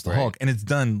becomes the Hulk. And it's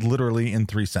done literally in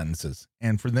 3 sentences.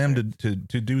 And for them to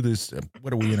do this,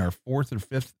 what are we in our 4th or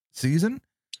 5th season?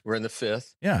 We're in the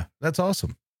 5th. Yeah, that's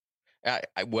awesome.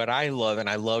 What I love, and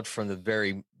I loved from the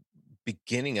very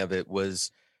beginning of it,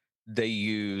 was they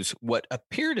use what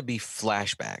appear to be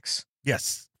flashbacks.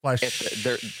 Yes,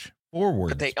 forward.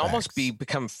 But they almost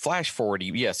become flash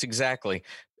forwardy. Yes, exactly.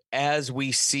 As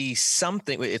we see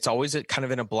something, it's always kind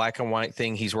of in a black and white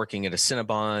thing. He's working at a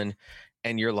Cinnabon,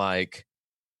 and you're like,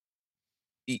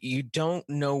 you don't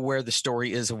know where the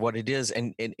story is of what it is,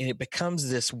 and it becomes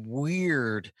this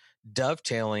weird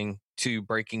dovetailing to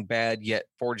Breaking Bad, yet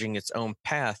forging its own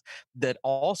path that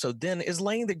also then is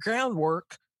laying the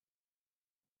groundwork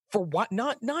for what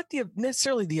not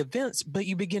necessarily the events, but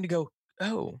you begin to go,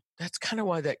 oh, that's kind of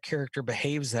why that character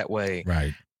behaves that way,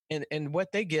 right? And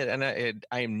what they get, and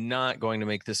I am not going to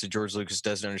make this a George Lucas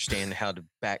doesn't understand how to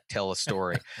back tell a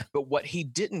story, but what he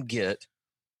didn't get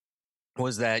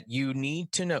was that you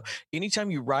need to know, anytime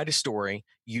you write a story,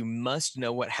 you must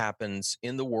know what happens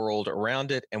in the world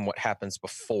around it and what happens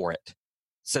before it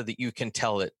so that you can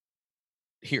tell it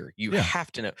here. You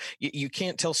have to know. You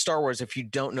can't tell Star Wars if you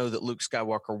don't know that Luke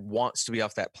Skywalker wants to be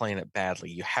off that planet badly.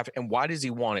 You have to, and why does he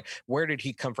want it? Where did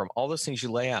he come from? All those things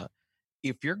you lay out.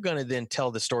 If you're going to then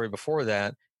tell the story before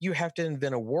that, you have to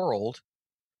invent a world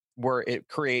where it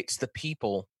creates the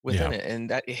people within it. And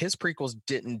that his prequels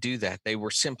didn't do that. They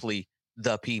were simply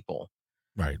the people.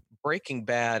 Right. Breaking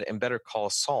Bad and Better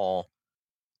Call Saul,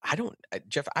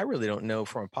 Jeff, I really don't know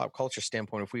from a pop culture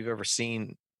standpoint if we've ever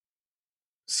seen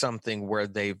something where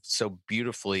they've so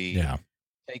beautifully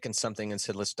taken something and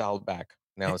said, let's dial it back.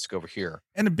 Now let's go over here.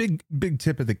 And a big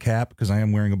tip of the cap, because I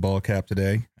am wearing a ball cap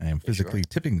today. I am physically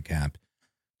tipping the cap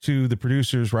to the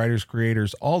producers, writers,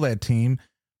 creators, all that team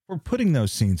for putting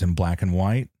those scenes in black and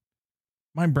white.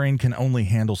 My brain can only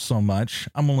handle so much.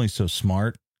 I'm only so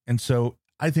smart. And so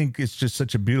I think it's just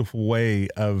such a beautiful way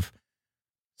of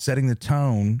setting the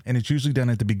tone. And it's usually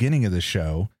done at the beginning of the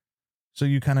show. So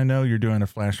you kind of know you're doing a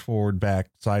flash forward, back,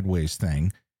 sideways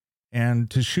thing. And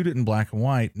to shoot it in black and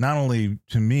white, not only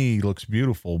to me looks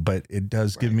beautiful, but it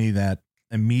does give me that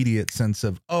immediate sense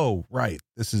of, oh, right,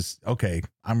 this is okay.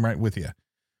 I'm right with you,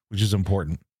 which is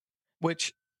important.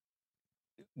 Which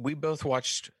we both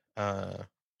watched. Pardon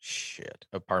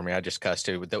me. I just cussed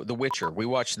too. The Witcher. We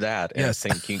watched that. And yes. I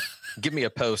think give me a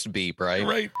post beep, right?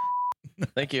 Right.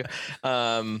 Thank you.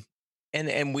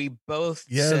 And we both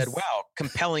said, wow,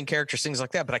 compelling characters, things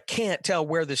like that. But I can't tell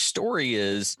where the story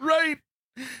is. Right.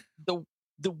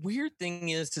 The weird thing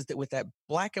is that with that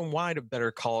black and white of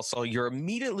Better Call Saul, you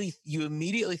immediately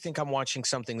think I'm watching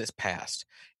something that's past.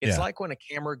 It's like when a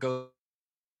camera goes,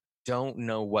 don't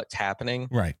know what's happening.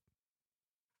 Right.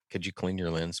 Could you clean your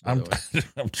lens? I'm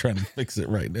trying to fix it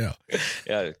right now.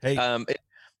 Yeah. Hey.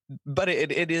 But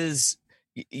it is,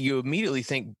 you immediately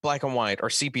think black and white or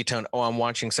sepia tone. Oh, I'm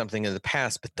watching something in the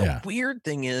past. But the weird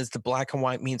thing is the black and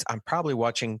white means I'm probably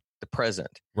watching the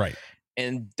present. Right.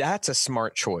 And that's a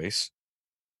smart choice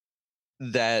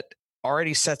that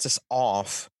already sets us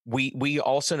off. We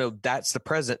also know that's the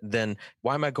present. Then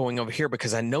why am I going over here?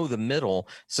 Because I know the middle.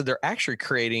 So they're actually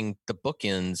creating the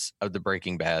bookends of the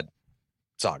Breaking Bad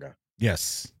saga.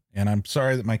 Yes. And I'm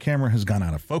sorry that my camera has gone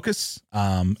out of focus.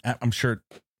 I'm sure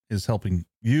it is helping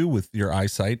you with your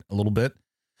eyesight a little bit.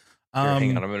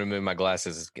 Hang on, I'm going to move my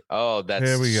glasses. Oh, that's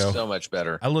there we go. So much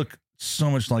better. I look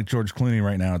so much like George Clooney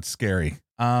right now. It's scary.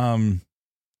 Hi,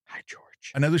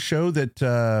 George. Another show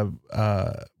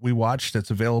that we watched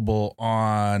that's available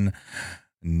on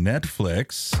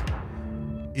Netflix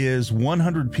is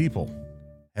 100 People.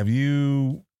 Have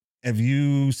you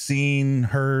seen,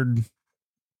 heard?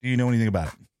 Do you know anything about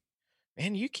it?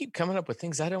 Man, you keep coming up with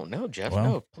things I don't know, Jeff. Well,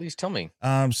 No, please tell me.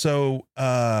 So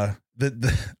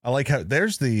the I like how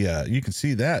there's the you can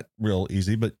see that real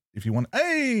easy, but if you want,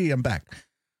 hey, I'm back.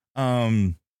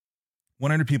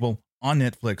 100 people on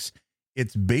Netflix.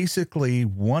 It's basically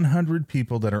 100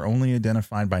 people that are only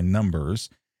identified by numbers,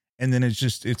 and then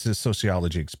it's a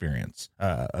sociology experiment.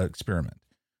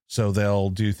 So they'll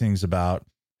do things about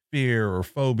fear or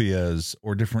phobias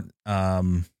or different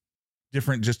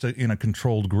just in a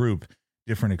controlled group,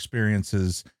 different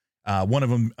experiences. One of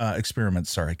them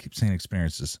experiments. Sorry, I keep saying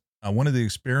experiences. One of the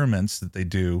experiments that they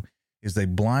do is they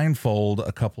blindfold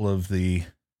a couple of the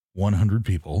 100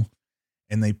 people,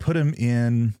 and they put them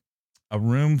in a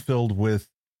room filled with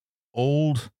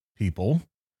old people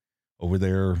over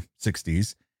their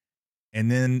 60s. And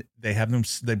then they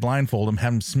blindfold them,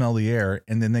 have them smell the air,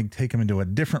 and then they take them into a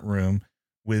different room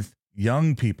with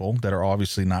young people that are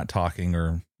obviously not talking,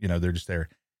 or, they're just there,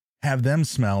 have them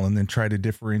smell, and then try to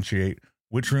differentiate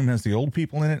which room has the old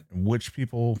people in it, and which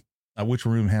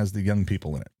room has the young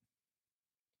people in it.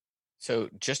 So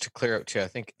just to clear up too, I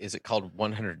think, is it called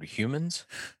 100 Humans?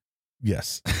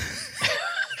 Yes.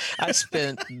 I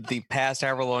spent the past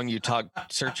however long you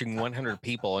talked searching 100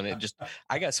 people, and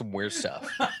I got some weird stuff.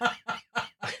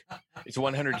 It's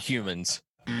 100 Humans.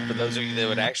 For those of you that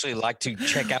would actually like to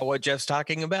check out what Jeff's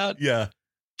talking about, yeah,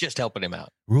 just helping him out.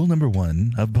 Rule number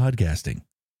 1 of podcasting: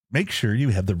 make sure you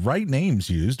have the right names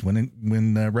used when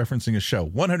referencing a show.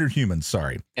 100 Humans.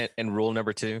 Sorry. And rule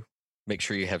number 2: make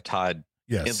sure you have Todd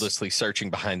endlessly searching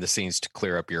behind the scenes to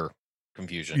clear up your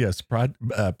confusion. Yes.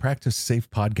 Practice safe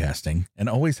podcasting and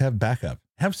always have backup.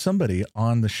 Have somebody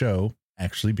on the show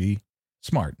actually be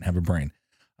smart and have a brain.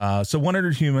 So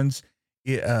 100 Humans,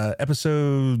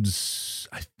 episodes,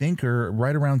 I think, are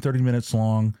right around 30 minutes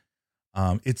long.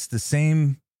 It's the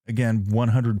same, again,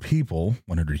 100 people,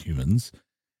 100 humans.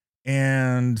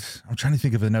 And I'm trying to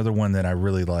think of another one that I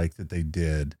really like that they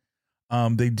did.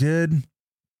 They did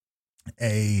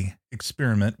a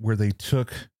experiment where they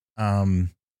took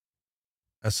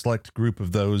a select group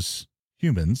of those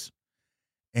humans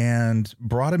and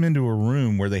brought them into a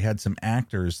room where they had some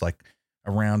actors like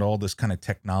around all this kind of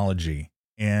technology.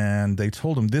 And they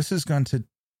told them, this is going to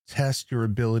test your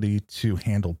ability to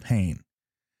handle pain.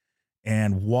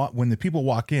 And when the people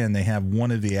walk in, they have one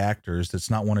of the actors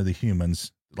that's not one of the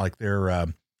humans, like they're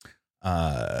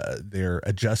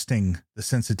adjusting the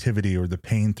sensitivity or the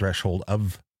pain threshold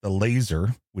of the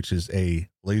laser, which is a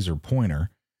laser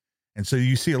pointer. And so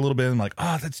you see a little bit and like,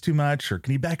 that's too much, or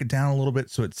can you back it down a little bit?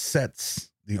 So it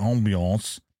sets the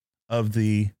ambiance of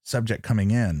the subject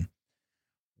coming in.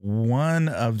 One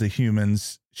of the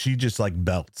humans, she just like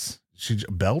belts. She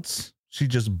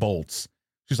just bolts.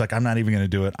 She's like, I'm not even going to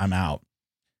do it. I'm out.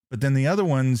 But then the other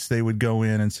ones, they would go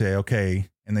in and say, okay.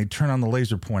 And they turn on the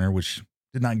laser pointer, which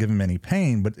did not give them any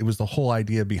pain, but it was the whole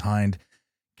idea behind,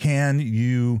 can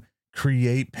you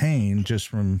create pain just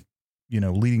from,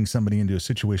 leading somebody into a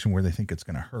situation where they think it's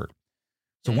going to hurt.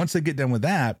 So once they get done with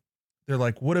that, they're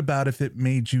like, what about if it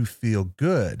made you feel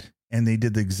good? And they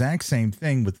did the exact same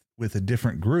thing with a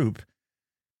different group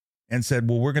and said,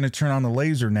 well, we're going to turn on the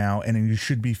laser now. And then you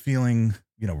should be feeling,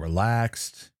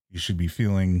 relaxed. You should be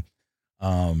feeling,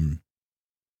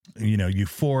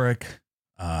 euphoric,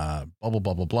 blah, blah,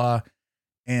 blah, blah, blah.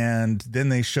 And then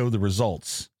they show the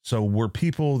results. So were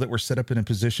people that were set up in a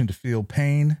position to feel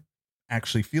pain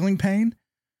actually feeling pain?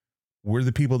 Were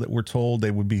the people that were told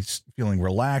they would be feeling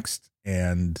relaxed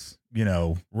and,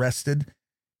 rested?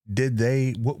 Did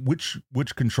they,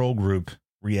 which control group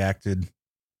reacted,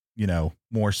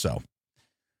 more so?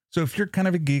 So if you're kind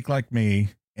of a geek like me,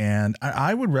 and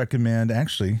I would recommend,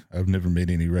 actually, I've never made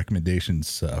any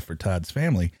recommendations for Todd's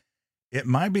family. It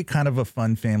might be kind of a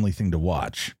fun family thing to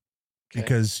watch,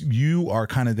 because you are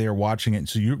kind of there watching it.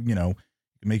 So you can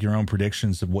make your own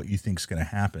predictions of what you think is going to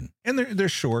happen. And they're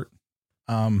short.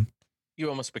 You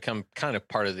almost become kind of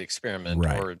part of the experiment,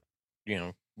 right? Or,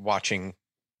 watching.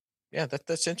 Yeah,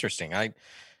 that's interesting. I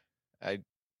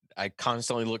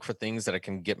constantly look for things that I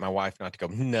can get my wife not to go,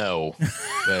 no,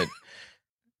 but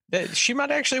that she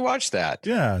might actually watch that.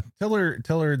 Yeah. Tell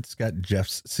her it's got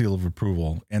Jeff's seal of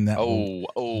approval, and that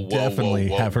will definitely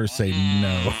have her say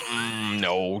no.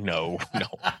 No.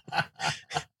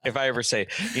 If I ever say,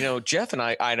 Jeff and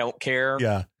I don't care.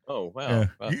 Yeah. Oh, wow. Yeah.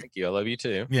 Well, thank you. I love you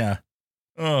too. Yeah.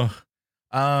 Oh,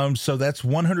 so that's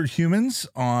 100 Humans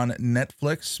on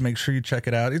Netflix. Make sure you check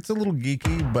it out. It's a little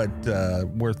geeky, but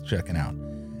worth checking out.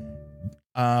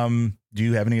 Do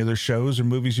you have any other shows or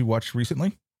movies you watched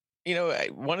recently?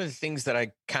 One of the things that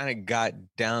I kind of got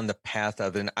down the path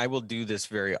of, and I will do this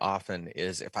very often,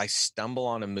 is if I stumble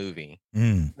on a movie,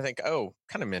 I think, kind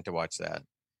of meant to watch that.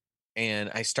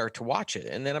 and I start to watch it,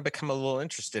 and then I become a little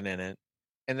interested in it,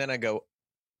 and then I go,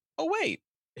 "Oh wait,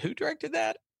 who directed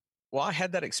that?" Well, I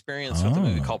had that experience with a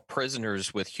movie Oh. called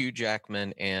Prisoners with Hugh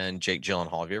Jackman and Jake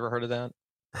Gyllenhaal. Have you ever heard of that?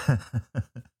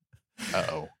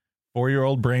 Uh-oh.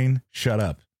 4-year-old brain, shut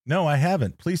up. No, I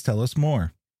haven't. Please tell us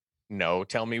more. No,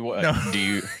 tell me what No. do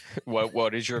you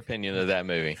what is your opinion of that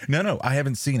movie? No, I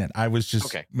haven't seen it. I was just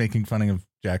Okay. making fun of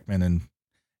Jackman, and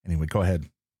anyway, go ahead.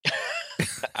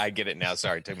 I get it now.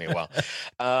 Sorry, it took me a while.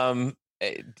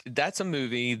 That's a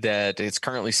movie that it's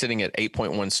currently sitting at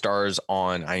 8.1 stars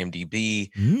on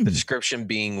IMDb. The description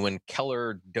being, when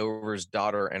Keller Dover's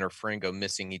daughter and her friend go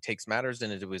missing, he takes matters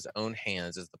into his own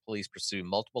hands as the police pursue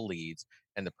multiple leads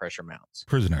and the pressure mounts.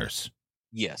 Prisoners.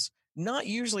 Yes. Not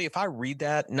usually, if I read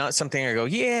that, not something I go,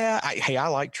 yeah, hey, I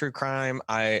like true crime.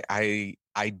 I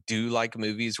do like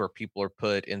movies where people are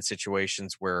put in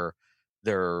situations where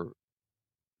their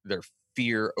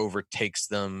fear overtakes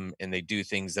them and they do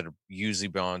things that are usually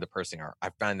beyond the person they are. I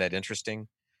find that interesting.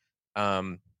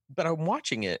 But I'm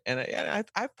watching it, and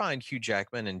I find Hugh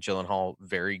Jackman and Gyllenhaal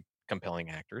very compelling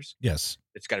actors. Yes.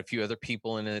 It's got a few other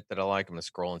people in it that I like. I'm gonna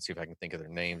scroll and see if I can think of their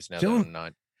names now that I'm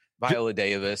not. Viola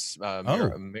Davis,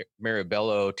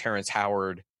 Maribello, Terrence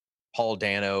Howard, Paul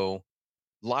Dano,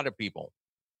 a lot of people.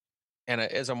 And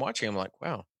as I'm watching, I'm like,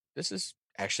 wow, this is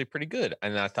actually pretty good.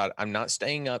 And I thought, I'm not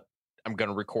staying up. I'm going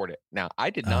to record it. Now,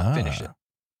 I did not finish it.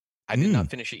 I did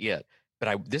not finish it yet.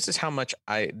 But this is how much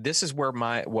this is where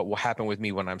what will happen with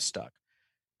me when I'm stuck.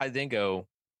 I then go,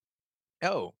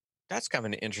 oh, that's kind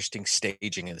of an interesting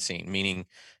staging of the scene. Meaning,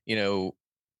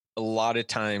 a lot of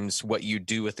times what you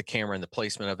do with the camera and the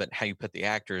placement of it, how you put the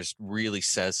actors really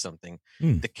says something.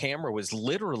 The camera was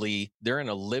literally, they're in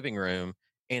a living room,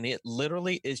 and it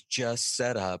literally is just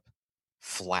set up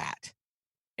flat.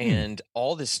 And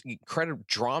all this incredible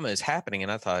drama is happening.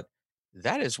 And I thought,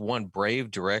 that is one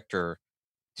brave director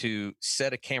to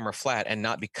set a camera flat and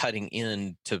not be cutting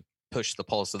in to push the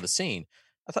pulse of the scene.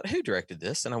 I thought, who directed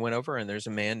this? And I went over, and there's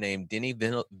a man named Denis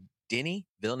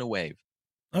Villeneuve.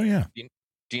 Oh, yeah.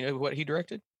 Do you know what he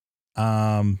directed?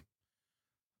 No,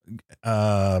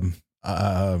 I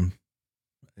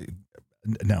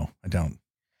don't.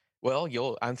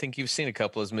 Well, I think you've seen a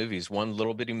couple of his movies. One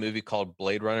little bitty movie called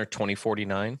Blade Runner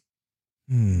 2049.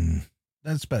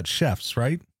 That's about chefs,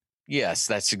 right? Yes,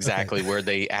 that's exactly where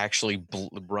they actually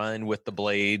run with the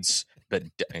blades. But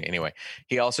anyway,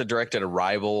 he also directed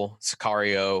Arrival,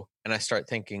 Sicario, and I start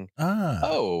thinking,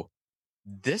 oh,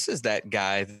 this is that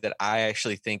guy that I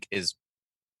actually think is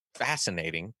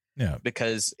fascinating. Yeah,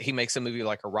 because he makes a movie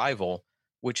like Arrival,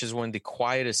 which is one of the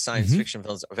quietest science fiction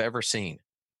films I've ever seen.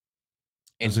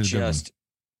 And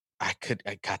I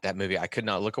got that movie I could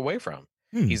not look away from.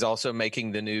 He's also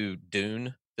making the new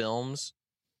Dune films.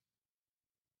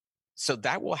 So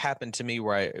that will happen to me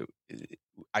where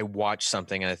I watch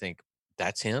something and I think,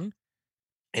 that's him.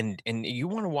 And you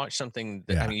want to watch something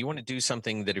that, you want to do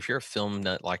something that, if you're a film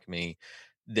nut like me,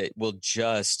 that will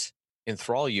just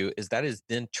enthrall you,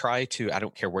 then try to, I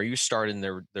don't care where you start in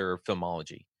their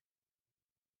filmology.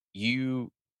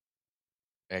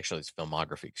 Actually, it's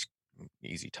filmography.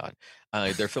 Easy, Todd.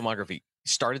 Their filmography.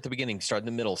 Start at the beginning, start in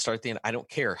the middle, start at the end. I don't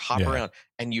care. Hop around.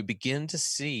 And you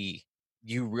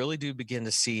really do begin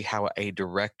to see how a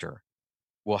director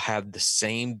will have the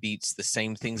same beats, the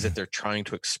same things that they're trying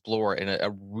to explore. And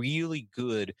a really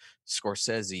good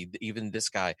Scorsese, even this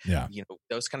guy,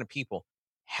 those kind of people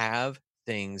have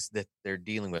things that they're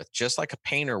dealing with. Just like a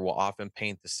painter will often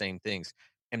paint the same things.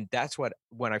 And that's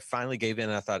when I finally gave in,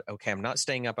 I thought, okay, I'm not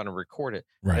staying up on a record it.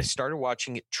 Right. I started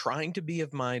watching it, trying to be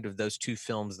of mind of those two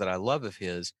films that I love of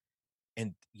his.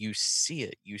 And you see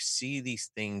it. You see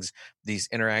these things, these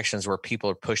interactions where people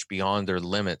are pushed beyond their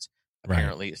limits.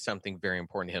 Apparently, it's something very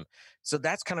important to him. So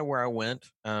that's kind of where I went.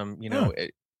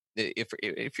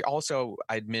 If you also,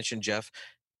 I'd mentioned, Jeff,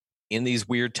 in these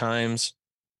weird times,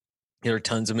 there are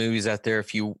tons of movies out there.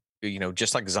 If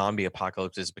just like zombie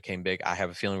apocalypses became big, I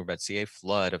have a feeling we're about to see a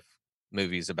flood of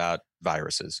movies about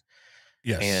viruses.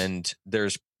 Yes. And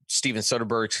there's Steven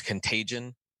Soderbergh's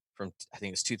Contagion from, I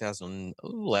think it's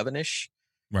 2011-ish.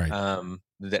 Right.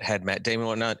 That had Matt Damon and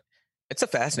whatnot. It's a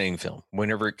fascinating film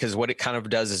because what it kind of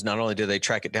does is not only do they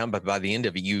track it down, but by the end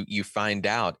of it, you find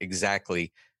out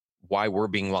exactly why we're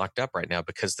being locked up right now,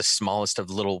 because the smallest of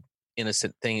little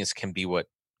innocent things can be what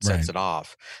sets it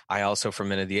off. I also, from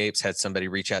Men of the Apes, had somebody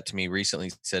reach out to me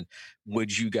recently, said,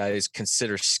 would you guys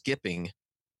consider skipping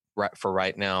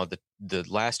right now the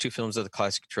last two films of the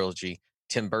classic trilogy,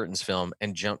 Tim Burton's film,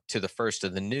 and jump to the first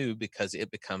of the new, because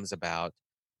it becomes about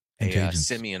a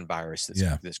simian virus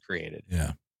that's created.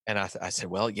 Yeah. And I said,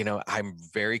 well, I'm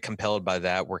very compelled by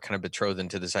that. We're kind of betrothed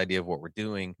into this idea of what we're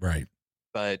doing. Right.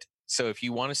 But so if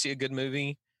you want to see a good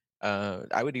movie,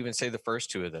 I would even say the first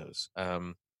two of those,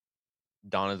 Dawn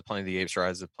of the Planet of the Apes,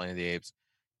 Rise of the Planet of the Apes.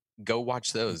 Go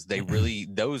watch those.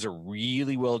 Those are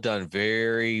really well done,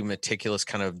 very meticulous,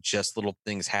 kind of just little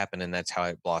things happen, and that's how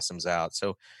it blossoms out.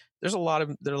 So there are a lot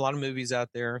of movies out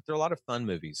there. There are a lot of fun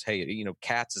movies. Hey,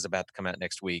 Cats is about to come out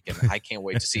next week, and I can't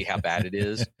wait to see how bad it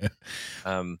is.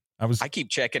 I keep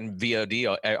checking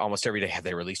VOD almost every day. Have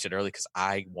they released it early? Because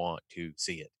I want to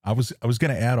see it. I was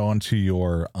going to add on to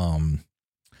your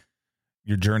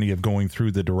journey of going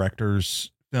through the director's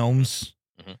films.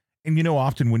 Mm-hmm. And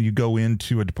often when you go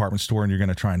into a department store and you're going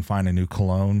to try and find a new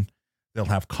cologne, they'll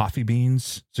have coffee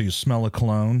beans. So you smell a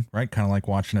cologne, right? Kind of like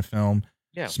watching a film.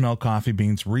 Yeah. Smell coffee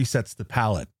beans resets the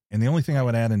palate. And the only thing I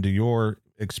would add into your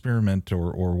experiment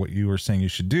or what you were saying you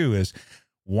should do is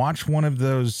watch one of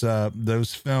those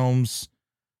films.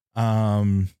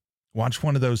 Watch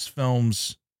one of those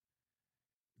films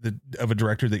of a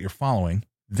director that you're following.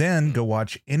 Then go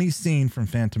watch any scene from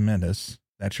Phantom Menace.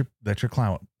 That's your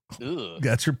clout.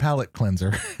 That's your palate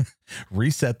cleanser.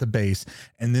 Reset the base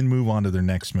and then move on to their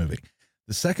next movie.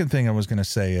 The second thing I was going to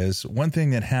say is one thing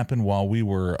that happened while we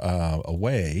were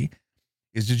away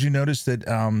is, did you notice that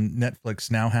Netflix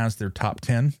now has their top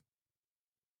 10?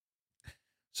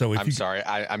 So I'm sorry,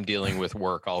 I'm dealing with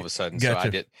work all of a sudden.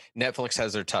 Gotcha. So Netflix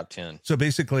has their top 10. So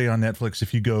basically on Netflix,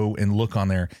 if you go and look on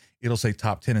there, it'll say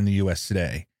top 10 in the US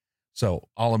today. So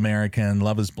All American,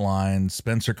 Love is Blind,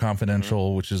 Spencer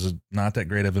Confidential, which is not that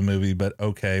great of a movie, but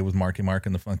okay, with Marky Mark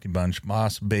and the Funky Bunch,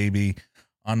 Boss Baby,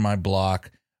 On My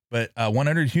Block, but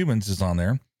 100 Humans is on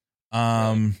there.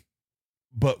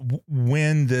 But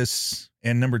when this,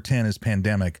 and number 10 is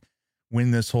Pandemic,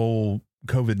 when this whole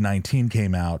COVID-19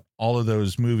 came out, all of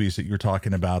those movies that you're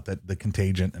talking about, that the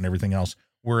Contagion and everything else,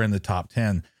 were in the top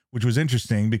 10, which was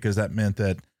interesting because that meant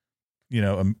that,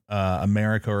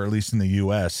 America, or at least in the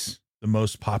US, the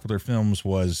most popular films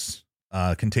was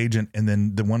Contagion, and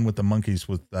then the one with the monkeys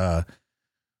with not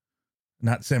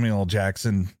Samuel L.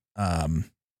 Jackson,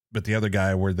 but the other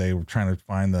guy, where they were trying to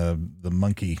find the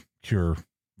monkey cure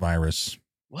virus.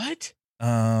 What?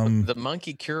 The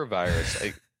monkey cure virus.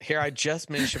 Here, I just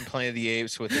mentioned Planet of the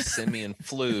Apes with the simian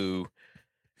flu.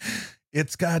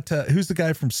 It's got who's the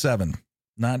guy from Seven?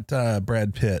 Not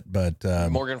Brad Pitt, but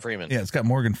Morgan Freeman. Yeah, it's got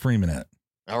Morgan Freeman in it.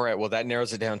 All right. Well, that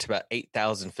narrows it down to about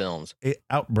 8,000 films.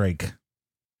 Outbreak.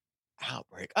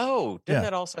 Oh, didn't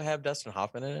that also have Dustin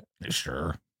Hoffman in it?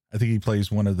 Sure. I think he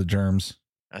plays one of the germs.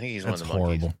 I think he's That's one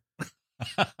of the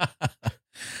horrible.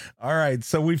 All right.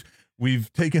 So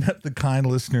we've taken up the kind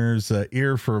listeners'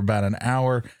 ear for about an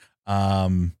hour.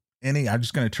 I'm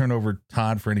just going to turn over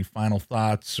Todd for any final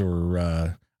thoughts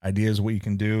or ideas of what you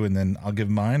can do, and then I'll give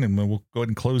mine, and we'll go ahead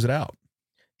and close it out.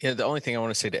 Yeah, the only thing I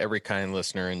want to say to every kind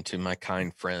listener and to my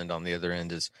kind friend on the other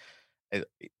end is,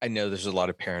 I know there's a lot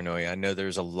of paranoia. I know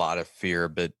there's a lot of fear,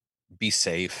 but be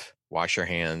safe. Wash your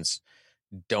hands.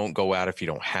 Don't go out if you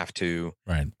don't have to.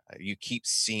 Right. You keep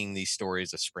seeing these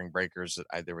stories of spring breakers.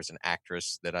 There was an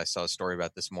actress that I saw a story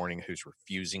about this morning who's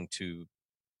refusing to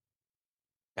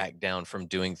back down from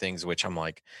doing things, which I'm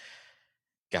like,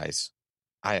 guys,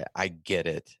 I get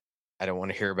it. I don't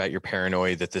want to hear about your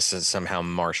paranoia that this is somehow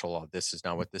martial law. This is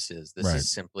not what this is. This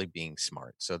is simply being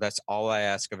smart. So that's all I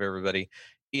ask of everybody.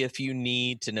 If you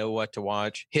need to know what to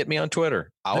watch, hit me on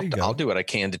Twitter. I'll do what I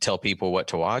can to tell people what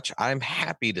to watch. I'm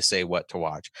happy to say what to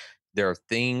watch. There are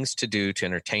things to do to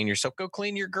entertain yourself. Go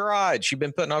clean your garage. You've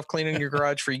been putting off cleaning your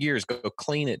garage for years. Go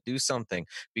clean it. Do something.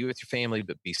 Be with your family,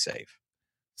 but be safe.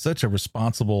 Such a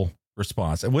responsible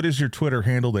response. And what is your Twitter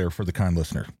handle there for the kind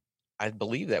listener? I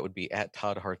believe that would be at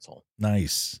Todd Hartzell.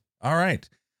 Nice. All right.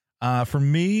 For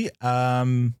me,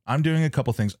 I'm doing a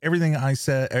couple things. Everything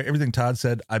Todd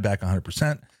said, I back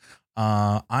 100%.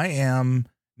 I am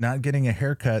not getting a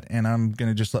haircut, and I'm going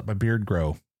to just let my beard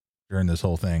grow during this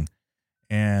whole thing.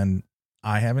 And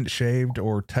I haven't shaved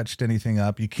or touched anything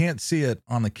up. You can't see it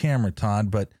on the camera, Todd,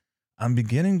 but I'm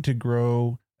beginning to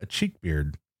grow a cheek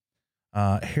beard,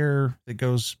 hair that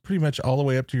goes pretty much all the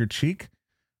way up to your cheek.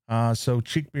 So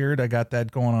Cheek Beard, I got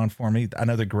that going on for me.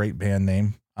 Another great band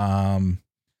name. I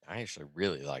actually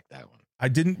really like that one.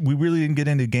 We really didn't get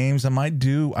into games. I might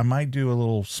do a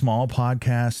little small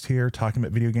podcast here talking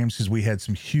about video games, because we had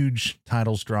some huge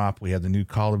titles drop. We had the new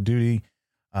Call of Duty,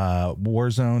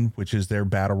 Warzone, which is their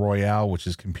battle royale, which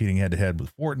is competing head to head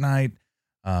with Fortnite.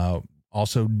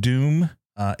 Also Doom,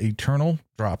 Eternal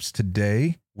drops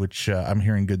today, which I'm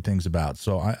hearing good things about.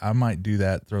 So I might do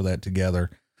that, throw that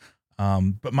together.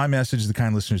 But my message to the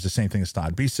kind listeners is the same thing as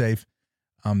Todd. Be safe.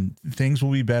 Things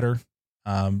will be better.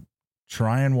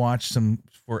 try and watch some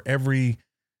for every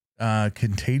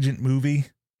Contagion movie.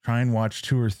 Try and watch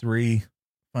 2 or 3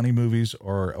 funny movies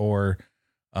or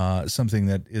something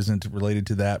that isn't related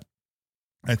to that.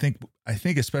 I think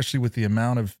especially with the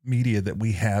amount of media that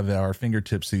we have at our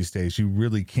fingertips these days, you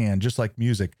really can, just like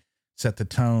music, set the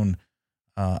tone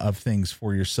of things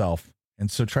for yourself.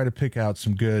 And so try to pick out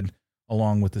some good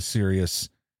along with the serious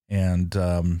and,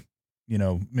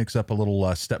 mix up a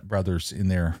little Step Brothers in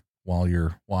there while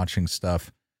you're watching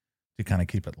stuff to kind of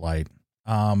keep it light.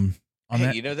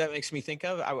 That makes me think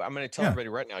of, I'm going to tell everybody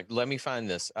right now, let me find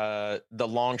this. The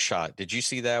Long Shot. Did you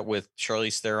see that with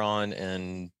Charlize Theron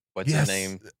and what's her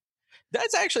name?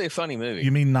 That's actually a funny movie.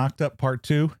 You mean Knocked Up Part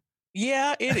 2?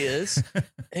 Yeah, it is.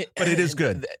 But it is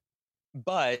good.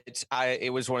 But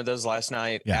it was one of those last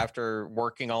night after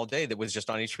working all day that was just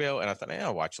on HBO. And I thought,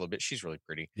 I'll watch a little bit. She's really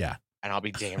pretty. Yeah. And I'll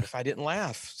be damned if I didn't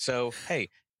laugh. So, hey,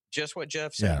 just what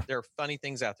Jeff said. Yeah. There are funny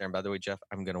things out there. And by the way, Jeff,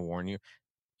 I'm going to warn you,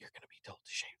 you're going to be told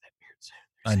to shave that beard soon.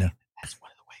 I know. That's one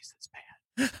of the ways that's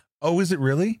bad. Oh, is it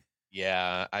really?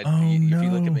 Yeah. If you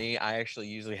look at me, I actually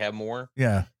usually have more.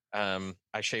 Yeah.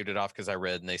 I shaved it off because I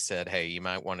read and they said, hey, you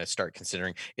might want to start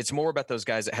considering. It's more about those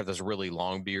guys that have those really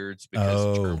long beards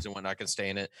because germs and whatnot can stay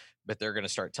in it. But they're going to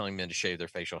start telling men to shave their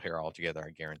facial hair altogether.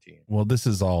 I guarantee you. Well, this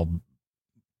is all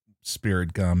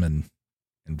spirit gum and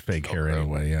fake hair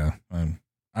anyway. Yeah.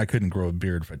 I couldn't grow a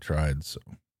beard if I tried. So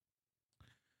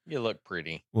you look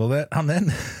pretty. Well, on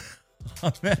that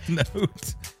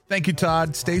note, thank you,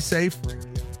 Todd. Stay safe.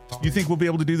 You think we'll be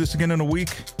able to do this again in a week?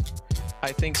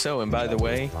 I think so. And by the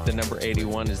way, the number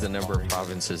 81 is the number of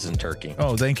provinces in Turkey.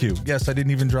 Oh, thank you. Yes, I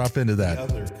didn't even drop into that.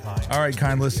 All right,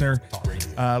 kind listener.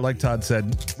 Like Todd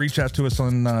said, reach out to us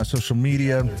on social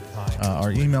media.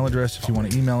 Our email address, if you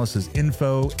want to email us, is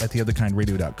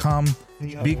info@theotherkindradio.com.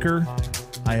 Beaker,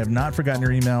 I have not forgotten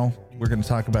your email. We're going to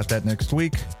talk about that next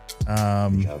week.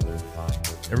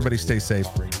 Everybody stay safe.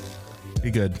 Be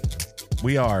good.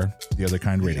 We are The Other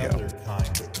Kind Radio.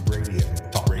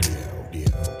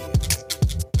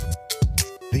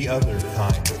 The Other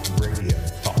Kind of Radio.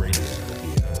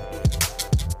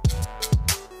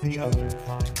 The Other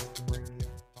Kind of Radio.